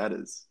that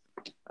is.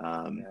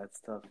 Yeah, it's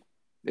tough.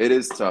 It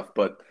is tough,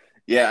 but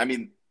yeah, I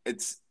mean,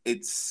 it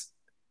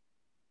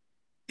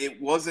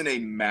wasn't a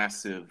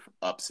massive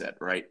upset,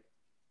 right?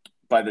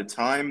 By the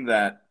time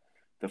that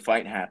the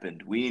fight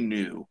happened, we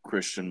knew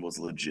Christian was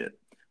legit.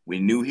 We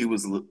knew he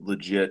was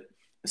legit,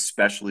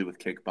 especially with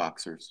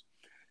kickboxers.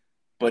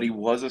 But he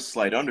was a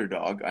slight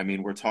underdog. I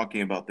mean, we're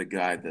talking about the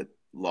guy that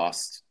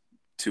lost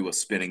to a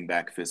spinning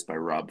back fist by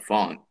Rob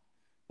Font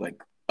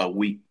like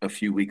a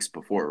few weeks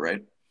before,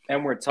 right?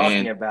 And we're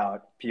talking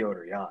about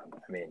Piotr Jan.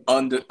 I mean,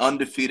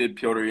 undefeated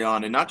Piotr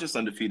Jan, and not just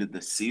undefeated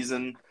this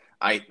season.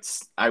 I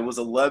was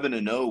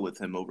 11-0 with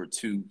him over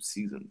 2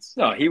 seasons.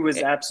 No, he was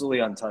absolutely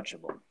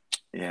untouchable.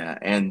 Yeah,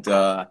 and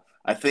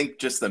I think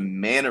just the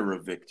manner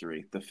of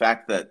victory, the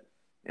fact that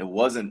it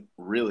wasn't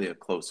really a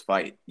close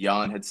fight.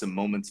 Jan had some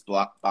moments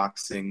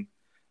boxing,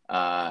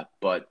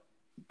 but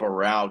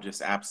Barão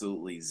just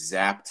absolutely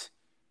zapped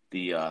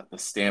the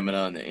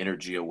stamina and the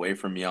energy away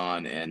from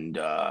Jan, and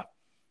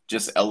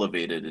just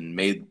elevated and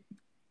made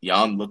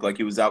Jan look like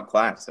he was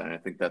outclassed. And I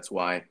think that's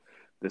why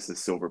this is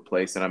silver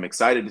place. And I'm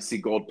excited to see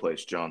gold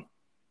place, John.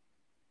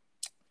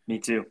 Me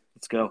too.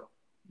 Let's go.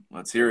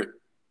 Let's hear it.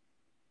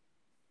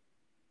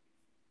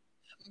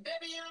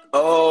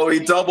 Oh, he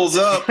doubles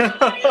up.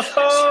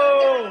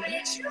 Oh,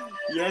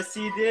 yes,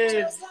 he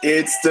did.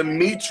 It's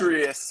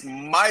Demetrius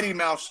Mighty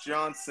Mouse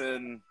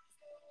Johnson,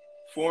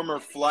 former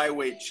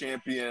flyweight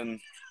champion,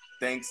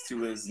 thanks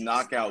to his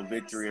knockout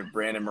victory of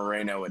Brandon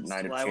Moreno at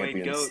Night of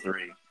Champions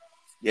 3.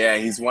 Yeah,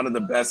 he's one of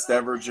the best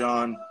ever,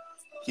 John.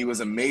 He was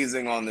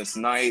amazing on this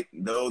night,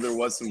 though there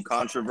was some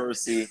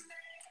controversy.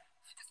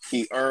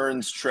 He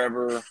earns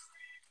Trevor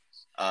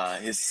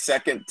his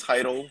second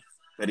title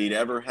that he'd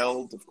ever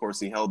held. Of course,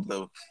 he held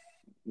the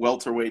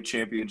welterweight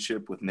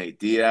championship with Nate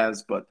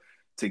Diaz, but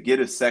to get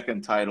a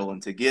second title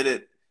and to get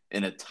it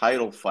in a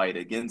title fight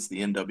against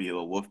the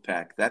NWO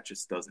Wolfpack, that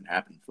just doesn't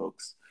happen,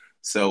 folks.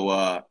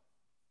 So,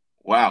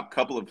 wow,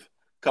 couple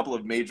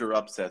of major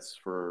upsets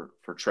for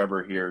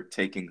Trevor here,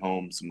 taking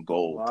home some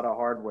gold. A lot of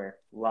hardware.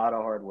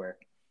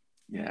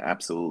 Yeah,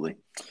 absolutely.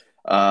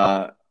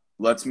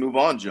 Let's move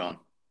on, John.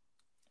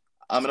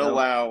 I'm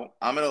gonna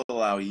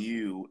allow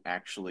you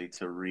actually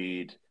to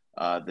read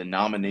the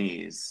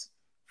nominees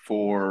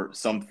for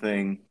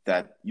something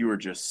that you are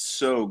just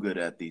so good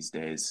at these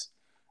days.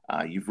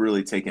 You've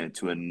really taken it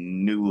to a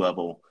new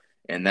level,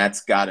 and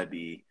that's got to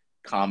be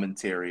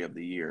commentary of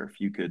the year.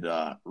 If you could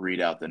read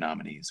out the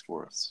nominees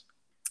for us.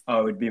 Oh,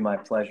 it would be my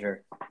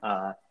pleasure.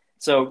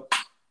 So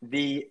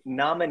the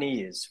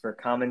nominees for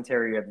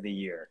commentary of the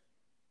year: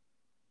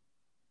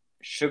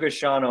 Sugar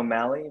Sean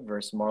O'Malley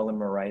versus Marlon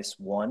Moraes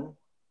won. Of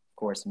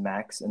course,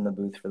 Max in the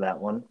booth for that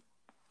one.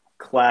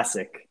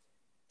 Classic.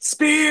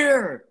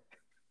 Spear!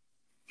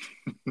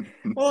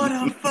 What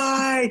a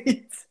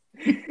fight!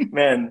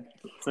 Man,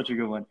 such a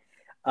good one.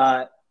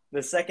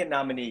 The second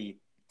nominee,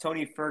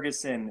 Tony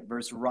Ferguson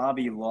versus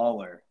Robbie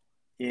Lawler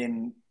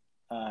in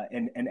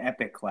an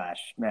epic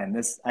clash.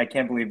 Man, I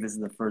can't believe this is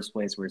the first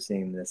place we're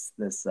seeing this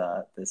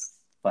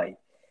fight.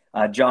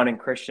 John and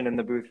Christian in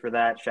the booth for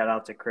that. Shout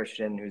out to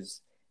Christian,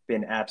 who's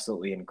been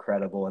absolutely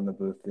incredible in the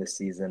booth this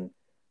season.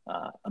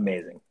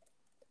 Amazing.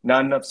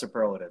 Not enough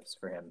superlatives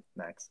for him,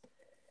 Max.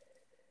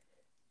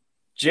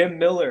 Jim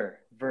Miller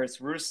versus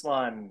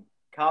Ruslan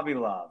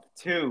Khabilov.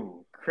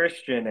 2,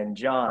 Christian and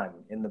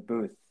John in the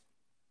booth.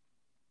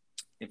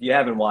 If you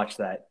haven't watched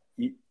that,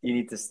 you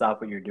need to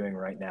stop what you're doing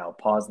right now.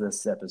 Pause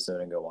this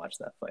episode and go watch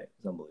that fight.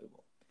 It's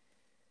unbelievable.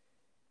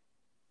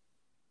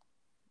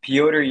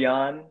 Piotr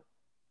Jan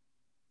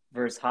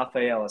versus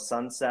Rafael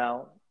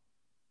Assunção.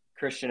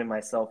 Christian and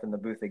myself in the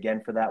booth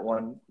again for that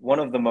one. One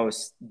of the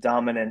most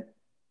dominant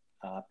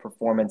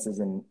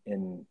performances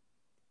in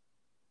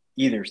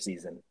either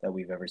season that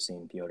we've ever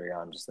seen. Piotr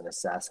Jan, just an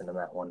assassin in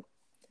that one.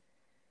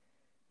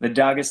 The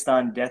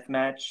Dagestan death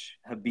match,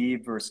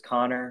 Habib versus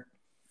Connor.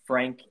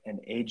 Frank and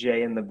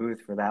AJ in the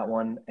booth for that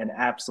one. An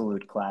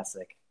absolute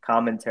classic.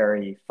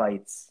 Commentary,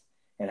 fights,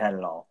 it had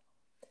it all.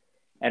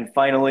 And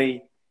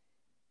finally,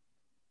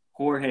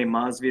 Jorge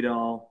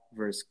Masvidal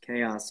versus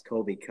Chaos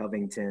Colby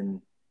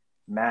Covington.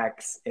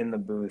 Max in the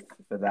booth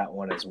for that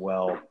one as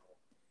well.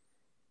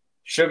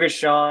 Sugar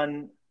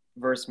Sean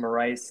versus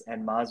Moraes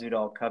and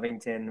Masvidal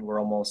Covington were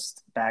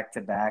almost back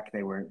to back.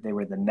 They were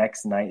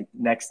the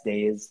next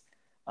days.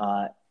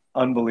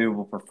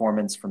 Unbelievable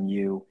performance from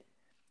you.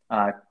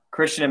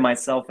 Christian and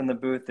myself in the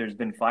booth, there's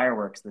been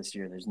fireworks this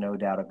year. There's no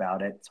doubt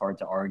about it. It's hard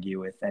to argue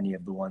with any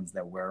of the ones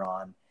that we're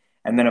on.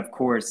 And then, of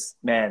course,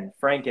 man,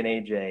 Frank and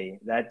AJ,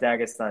 that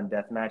Dagestan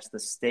death match, the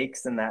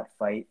stakes in that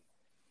fight,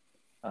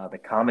 the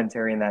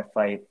commentary in that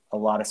fight, a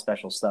lot of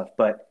special stuff.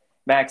 But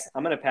Max,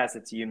 I'm going to pass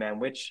it to you, man.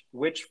 Which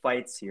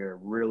fights here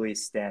really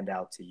stand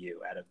out to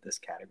you out of this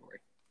category?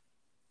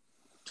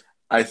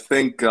 I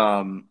think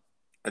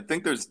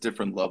there's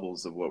different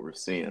levels of what we're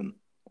seeing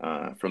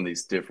from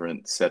these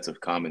different sets of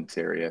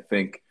commentary. I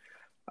think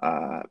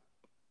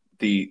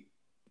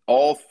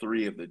all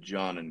three of the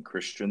John and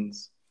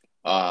Christians,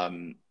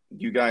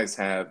 you guys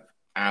have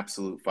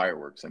absolute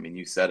fireworks. I mean,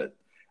 you said it.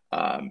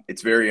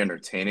 It's very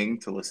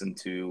entertaining to listen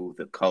to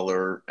the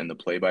color and the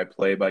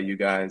play-by-play by you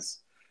guys.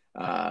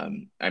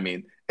 I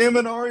mean,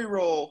 Imanari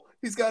roll.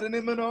 He's got an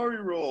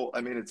Imanari roll.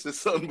 I mean, it's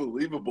just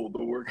unbelievable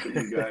the work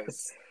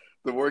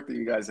that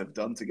you guys have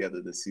done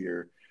together this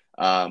year.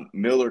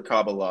 Miller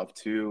Khabilov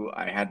too.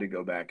 I had to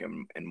go back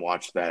and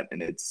watch that,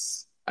 and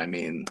it's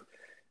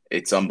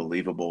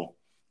unbelievable.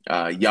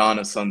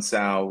 Yana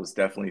Sunsao was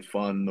definitely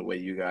fun. The way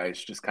you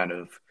guys just kind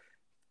of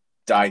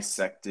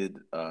dissected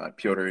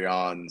Piotr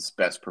Jan's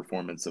best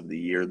performance of the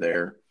year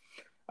there.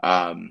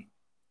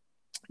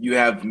 You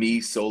have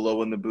me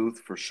solo in the booth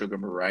for Sugar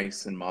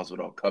Moraes and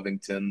Masvidal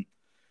Covington.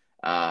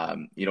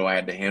 I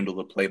had to handle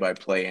the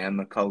play-by-play and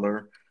the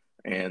color.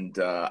 And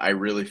I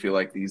really feel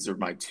like these are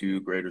my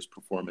two greatest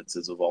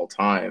performances of all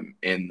time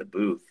in the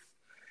booth.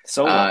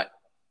 Solo.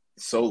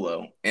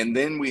 And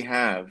then we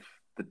have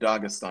the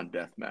Dagestan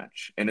death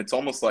match. And it's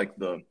almost like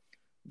the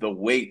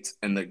weight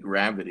and the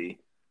gravity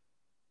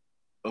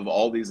of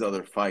all these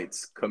other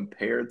fights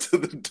compared to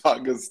the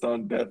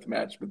Dagestan death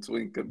match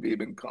between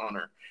Khabib and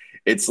Conor.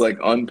 It's like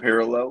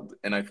unparalleled.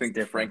 And I think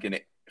that Frank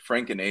and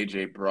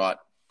AJ brought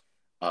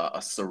a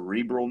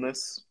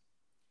cerebralness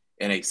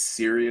and a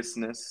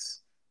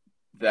seriousness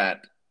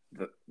that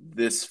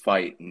this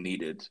fight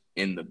needed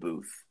in the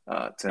booth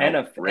and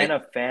a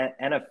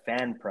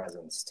fan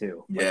presence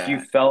too. Yeah,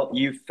 like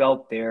you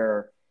felt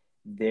their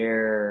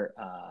the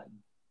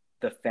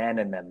fan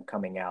in them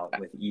coming out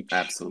with each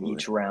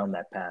round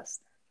that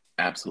passed.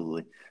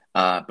 Absolutely,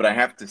 but I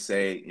have to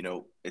say,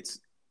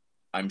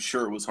 I'm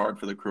sure it was hard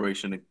for the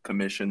Croatian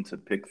Commission to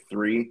pick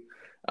 3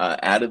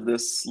 out of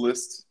this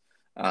list.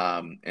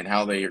 and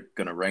how they are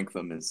going to rank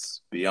them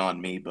is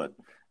beyond me. But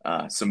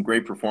some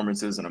great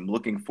performances, and I'm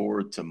looking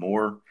forward to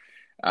more.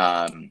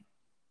 But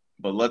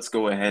let's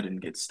go ahead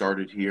and get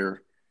started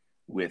here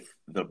with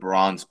the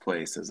bronze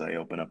place as I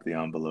open up the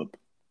envelope.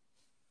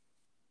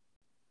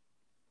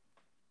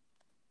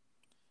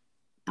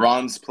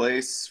 Bronze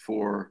place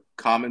for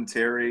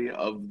commentary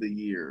of the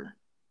year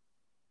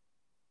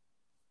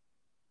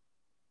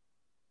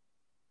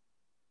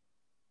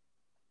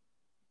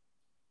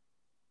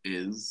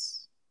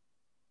is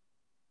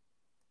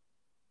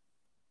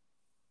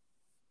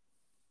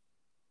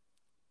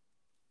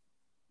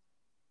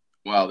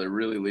wow, they're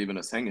really leaving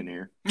us hanging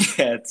here.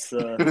 Yeah, it's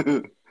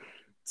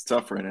It's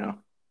tough right now.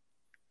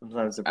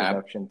 sometimes the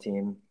production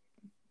team.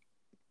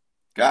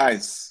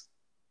 Guys,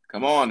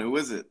 come on, who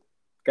is it?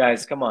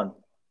 Guys, come on.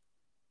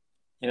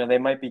 You know, they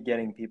might be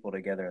getting people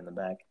together in the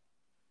back.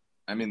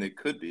 I mean, they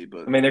could be,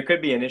 but I mean, there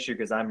could be an issue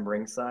because I'm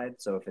ringside,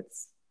 so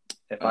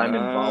if I'm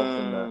involved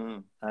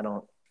in I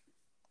don't.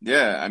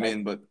 Yeah, I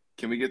mean, but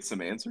can we get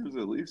some answers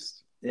at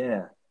least?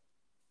 Yeah.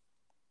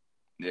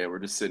 Yeah, we're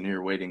just sitting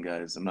here waiting,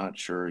 guys. I'm not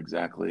sure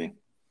exactly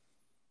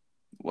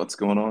what's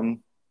going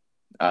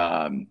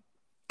on.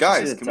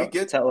 Guys, can we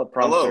get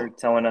teleprompter hello?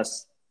 telling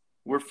us?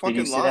 We're fucking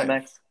Did you see live. that,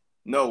 Max?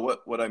 No,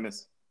 what I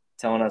miss?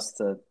 Telling us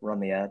to run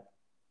the ad.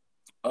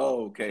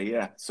 Oh, okay,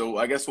 yeah. So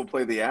I guess we'll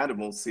play the ad and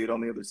we'll see it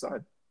on the other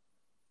side.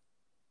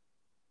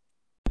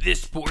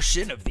 This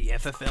portion of the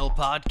FFL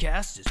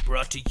podcast is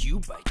brought to you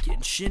by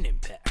Genshin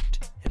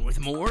Impact. And with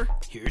more,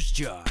 here's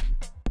John.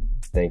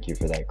 Thank you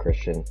for that,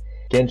 Christian.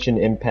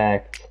 Genshin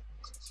Impact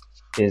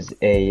is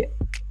a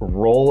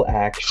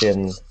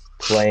role-action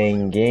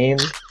playing game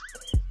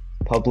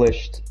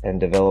published and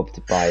developed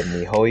by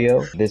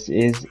MiHoYo. This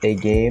is a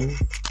game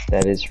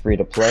that is free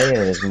to play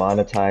and is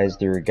monetized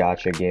through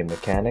gacha game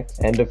mechanics.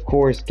 And of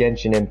course,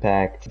 Genshin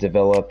Impact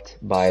developed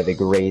by the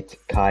great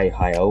Kai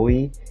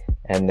Hioe,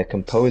 and the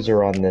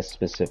composer on this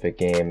specific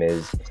game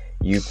is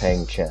Yu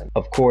Peng Chen.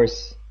 Of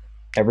course,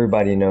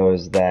 everybody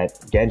knows that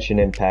Genshin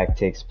Impact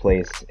takes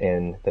place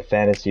in the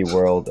fantasy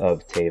world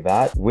of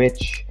Teyvat,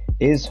 which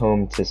is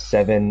home to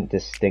 7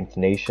 distinct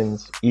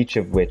nations, each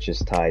of which is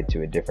tied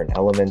to a different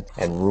element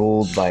and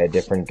ruled by a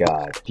different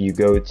god. If you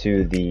go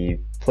to the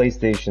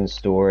PlayStation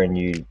Store and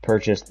you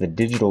purchase the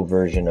digital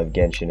version of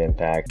Genshin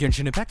Impact,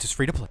 Genshin Impact is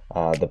free to play.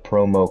 the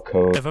promo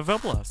code FFL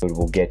Plus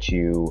will get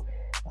you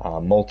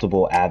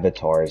multiple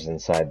avatars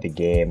inside the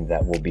game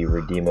that will be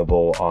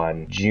redeemable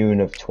on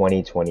June of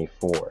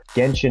 2024.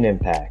 Genshin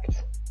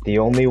Impact. The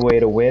only way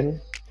to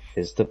win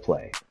is to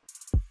play.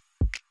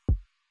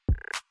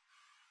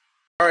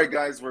 All right,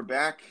 guys, we're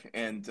back,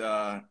 and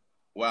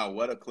wow,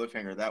 what a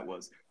cliffhanger that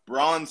was.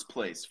 Bronze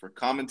place for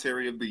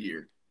commentary of the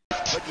year.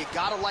 But you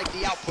gotta like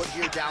the output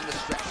here down the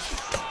stretch.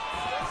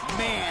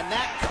 Man,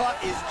 that cut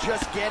is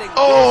just getting...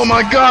 Oh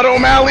my God,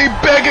 O'Malley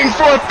begging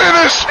for a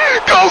finish.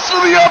 Goes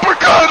for the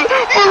uppercut.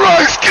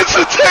 Moraes gets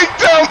a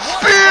takedown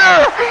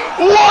spear.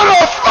 What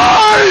a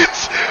fight!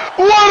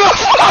 What a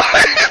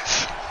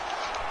fight!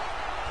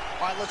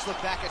 All right, let's look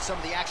back at some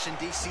of the action,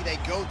 DC. They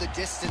go the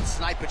distance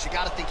tonight, but you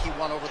gotta think he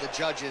won over the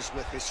judges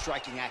with his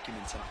striking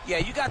acumen tonight. Yeah,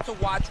 you got to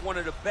watch one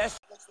of the best.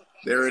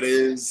 There it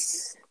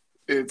is.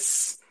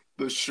 It's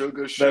the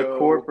Sugar Show. The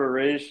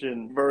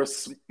corporation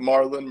versus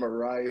Marlon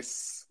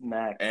Moraes.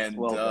 Max. And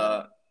well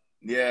done.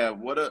 yeah,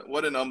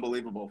 what an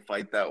unbelievable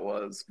fight that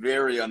was.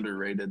 Very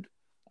underrated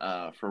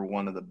for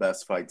one of the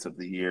best fights of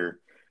the year.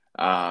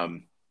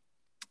 And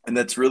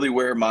that's really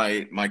where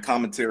my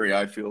commentary,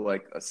 I feel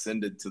like,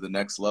 ascended to the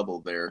next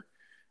level there.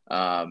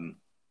 An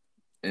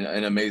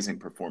amazing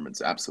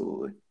performance,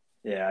 absolutely.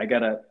 Yeah, I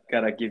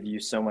gotta give you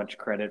so much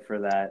credit for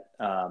that.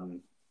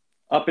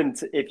 Up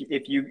until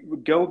if you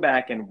go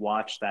back and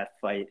watch that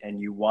fight and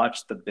you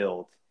watch the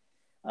build,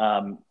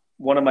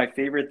 one of my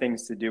favorite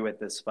things to do at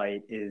this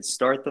fight is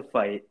start the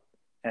fight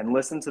and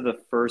listen to the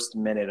first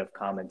minute of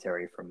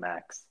commentary from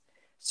Max.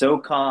 So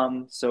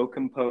calm, so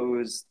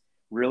composed,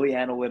 really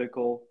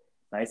analytical,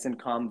 nice and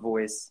calm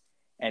voice.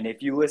 And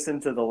if you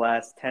listen to the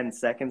last 10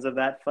 seconds of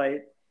that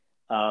fight,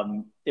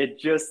 it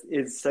just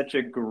is such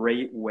a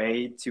great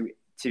way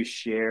to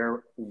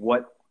share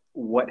what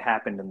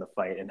happened in the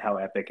fight and how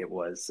epic it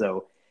was.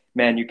 So,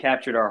 man, you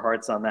captured our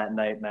hearts on that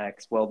night,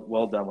 Max.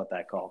 Well done with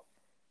that call.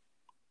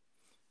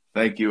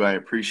 Thank you. I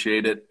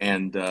appreciate it.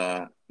 And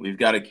we've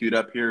got it queued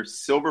up here.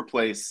 Silver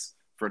place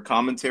for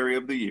commentary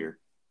of the year.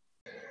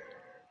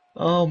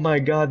 Oh my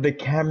God, the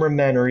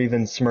cameramen are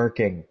even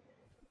smirking.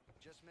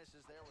 Just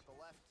misses there with the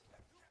left.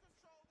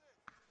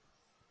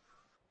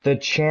 The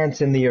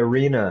chants in the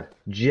arena,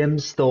 Jim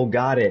still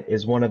got it,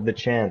 is one of the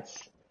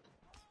chants.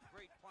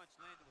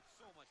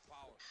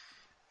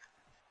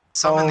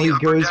 Some in the he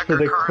upper goes deck for are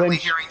the currently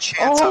clinch. hearing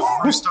chants of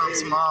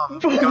Rustone's mom.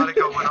 Got it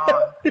going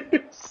on.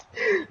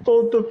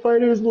 Both the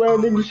fighters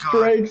landing my God.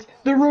 strikes.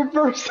 The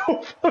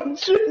reversal from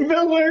Jim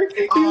Miller.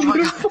 Oh my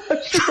He's God. gonna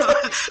punch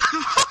right.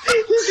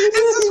 This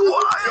is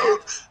wild.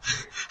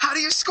 How do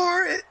you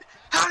score it?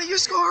 How do you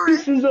score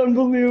This it? is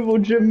unbelievable.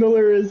 Jim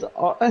Miller is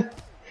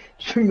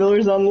Jim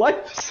Miller's on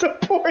life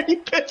support. He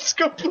gets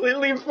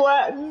completely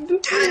flattened.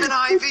 Get him an IV!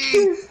 I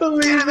can't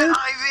believe Get him an it.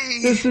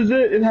 IV! This is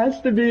it. It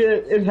has to be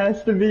it. It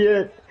has to be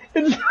it.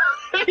 It's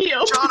already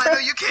over. John, I know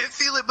you can't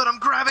feel it, but I'm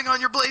grabbing on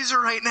your blazer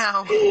right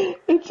now.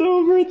 It's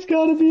over. It's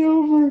gotta be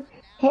over.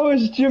 How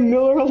is Jim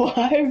Miller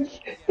alive?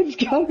 It's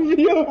gotta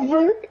be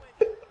over.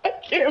 I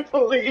can't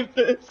believe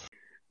this.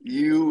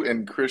 You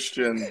and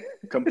Christian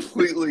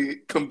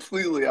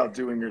completely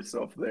outdoing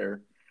yourself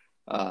there.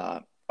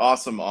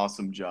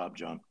 Awesome job,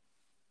 John.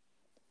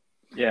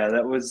 Yeah,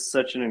 that was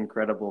such an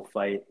incredible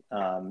fight.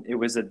 It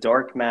was a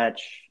dark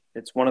match.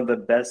 It's one of the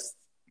best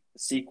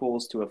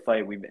sequels to a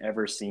fight we've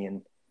ever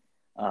seen.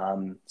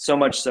 So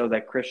much so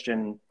that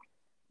Christian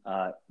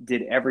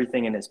did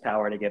everything in his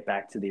power to get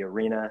back to the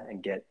arena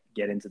and get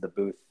into the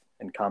booth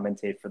and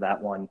commentate for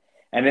that one.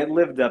 And it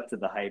lived up to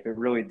the hype. It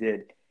really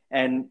did.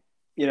 And,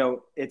 you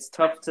know, it's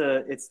tough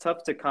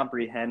to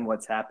comprehend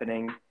what's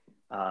happening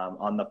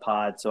on the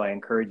pod. So I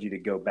encourage you to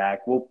go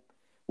back. We'll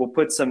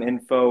put some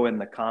info in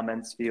the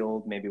comments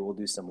field. Maybe we'll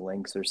do some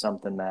links or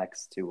something,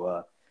 Max,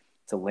 to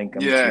link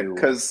them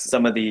to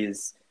some of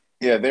these.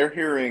 Yeah, they're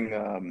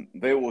hearing.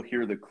 They will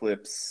hear the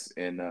clips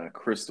in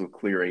crystal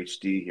clear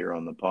HD here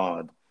on the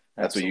pod.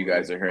 That's Absolutely. What you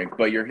guys are hearing.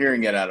 But you're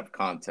hearing it out of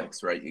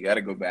context, right? You got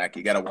to go back.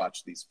 You got to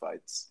watch these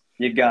fights.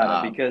 You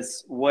got it,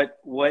 because what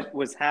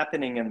was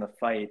happening in the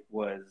fight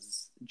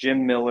was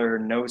Jim Miller,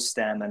 no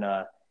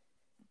stamina,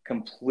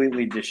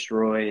 completely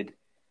destroyed.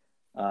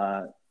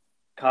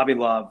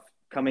 Khabilov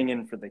coming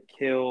in for the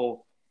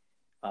kill,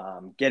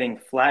 getting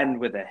flattened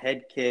with a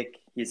head kick.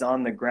 He's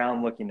on the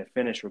ground looking to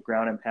finish with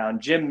ground and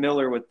pound. Jim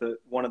Miller with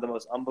one of the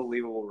most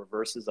unbelievable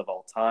reverses of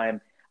all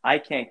time. I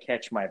can't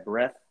catch my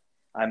breath.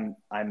 I'm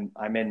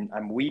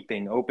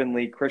weeping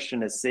openly.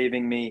 Christian is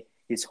saving me.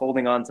 He's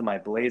holding on to my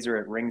blazer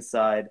at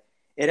ringside.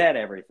 It had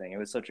everything. It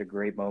was such a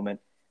great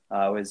moment.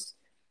 I was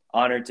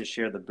honored to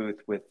share the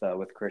booth with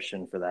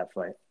Christian for that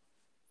fight.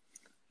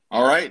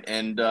 All right,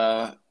 and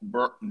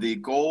the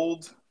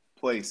gold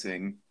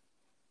placing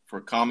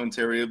for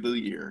commentary of the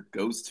year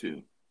goes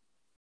to.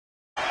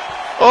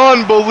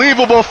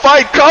 Unbelievable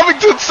fight.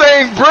 Covington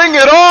saying, bring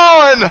it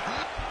on.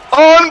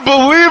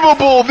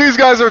 Unbelievable. These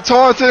guys are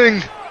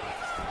taunting.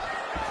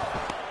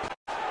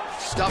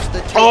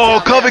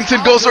 Oh,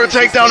 Covington goes for a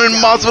takedown and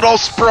Masvidal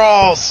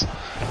sprawls.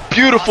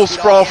 Beautiful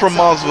sprawl from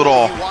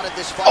Masvidal.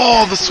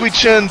 Oh, the sweet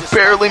chin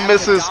barely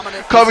misses.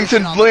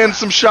 Covington lands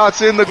some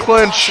shots in the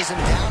clinch.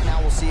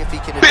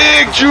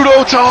 Big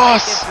judo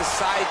toss.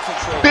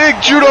 Big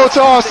judo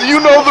toss. You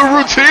know the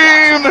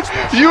routine.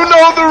 You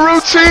know the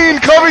routine.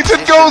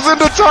 Covington goes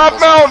into top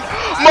mount.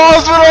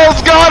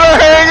 Masvidal's gotta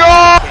hang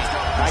on.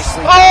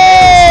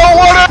 Oh,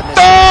 what a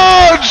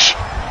dodge.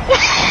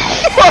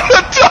 What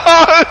a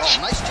dodge.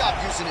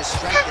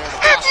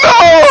 No,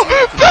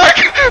 back.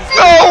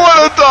 No, what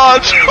a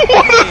dodge.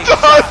 What a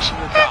dodge.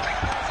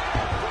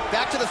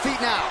 Back to the feet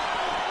now.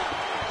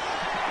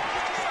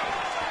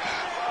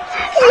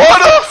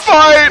 What a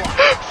fight!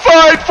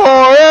 Fight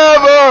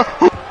forever!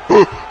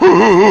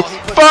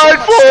 Fight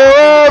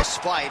forever!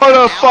 What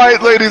a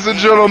fight, ladies and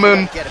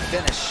gentlemen.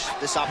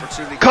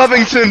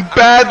 Covington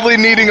badly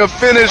needing a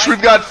finish.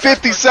 We've got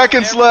 50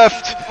 seconds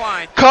left.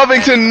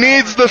 Covington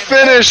needs the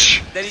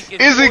finish.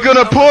 Is he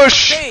gonna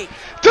push?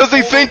 Does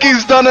he think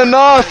he's done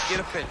enough?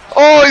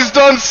 Oh, he's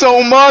done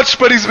so much,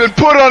 but he's been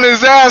put on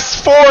his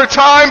ass 4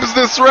 times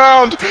this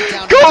round.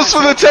 Goes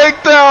for the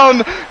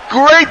takedown.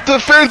 Great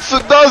defense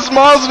that does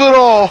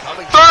Masvidal.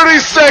 30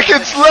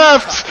 seconds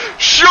left.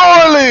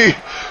 Surely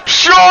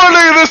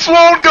this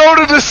won't go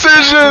to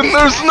decision.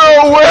 There's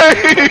no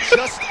way.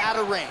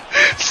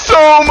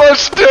 So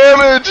much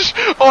damage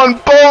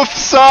on both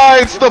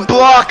sides. The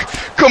block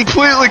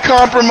completely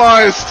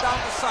compromised.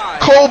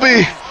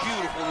 Colby,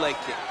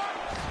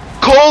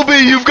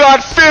 you've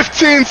got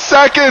 15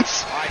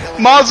 seconds.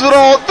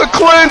 Masvidal, the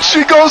clinch,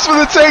 he goes for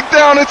the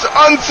takedown. It's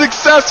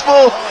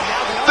unsuccessful.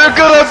 They're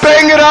gonna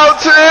bang it out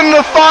to end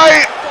the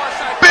fight.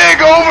 Big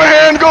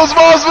overhand goes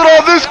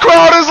Masvidal. This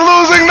crowd is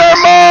losing their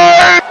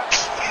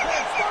minds.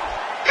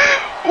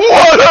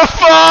 What a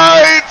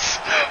fight!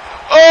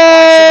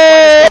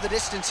 Oh!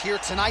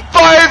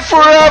 Fight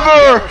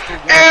forever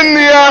in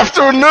the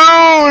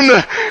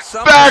afternoon.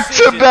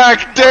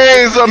 Back-to-back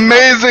days,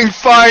 amazing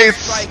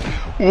fights.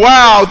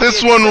 Wow,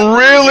 this one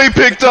really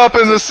picked up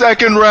in the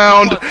second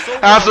round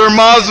after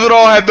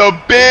Masvidal had the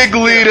big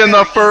lead in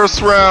the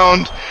first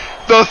round.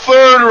 The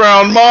third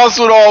round,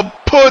 Masvidal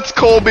puts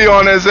Colby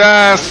on his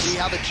ass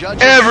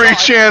every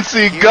chance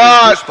he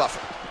got.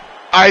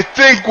 I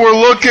think we're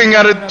looking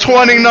at a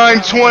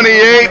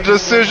 29-28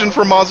 decision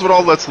for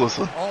Masvidal. Let's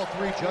listen. All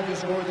 3 judges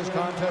scored this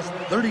contest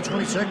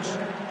 30-26.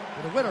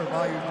 The winner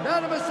by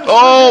unanimous decision.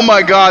 Oh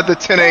my God, the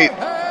 10-8.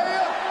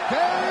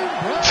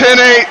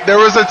 10-8. There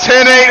was a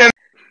 10-8 and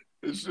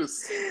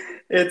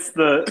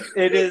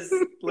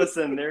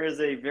listen, there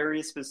is a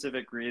very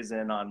specific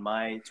reason on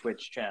my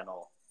Twitch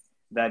channel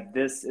that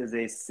this is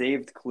a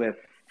saved clip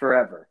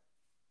forever.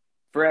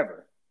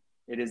 Forever.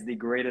 It is the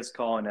greatest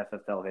call in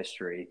FFL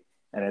history,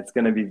 and it's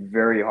going to be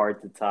very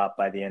hard to top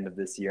by the end of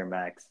this year,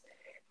 Max.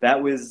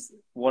 that was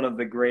one of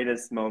the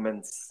greatest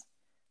moments.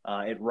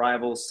 It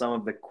rivals some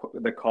of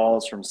the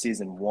calls from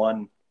season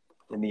 1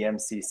 in the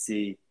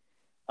MCC.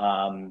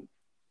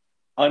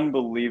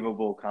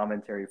 Unbelievable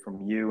commentary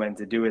from you, and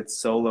to do it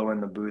solo in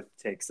the booth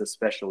takes a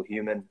special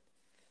human.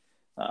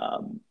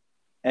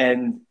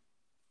 And,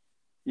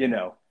 you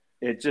know,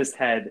 it just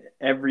had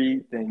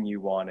everything you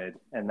wanted.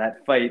 And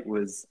that fight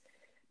was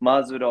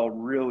Masvidal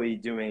really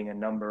doing a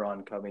number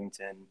on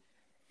Covington,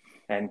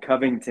 and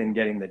Covington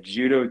getting the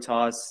judo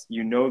toss.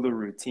 You know the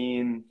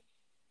routine,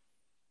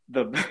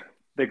 the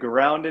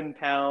ground and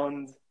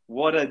pound.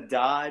 What a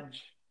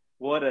dodge.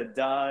 What a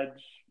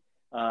dodge.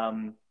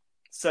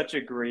 Such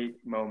a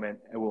great moment.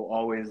 It will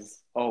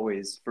always,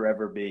 always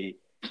forever be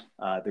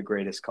the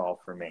greatest call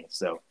for me.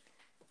 So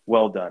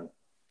well done.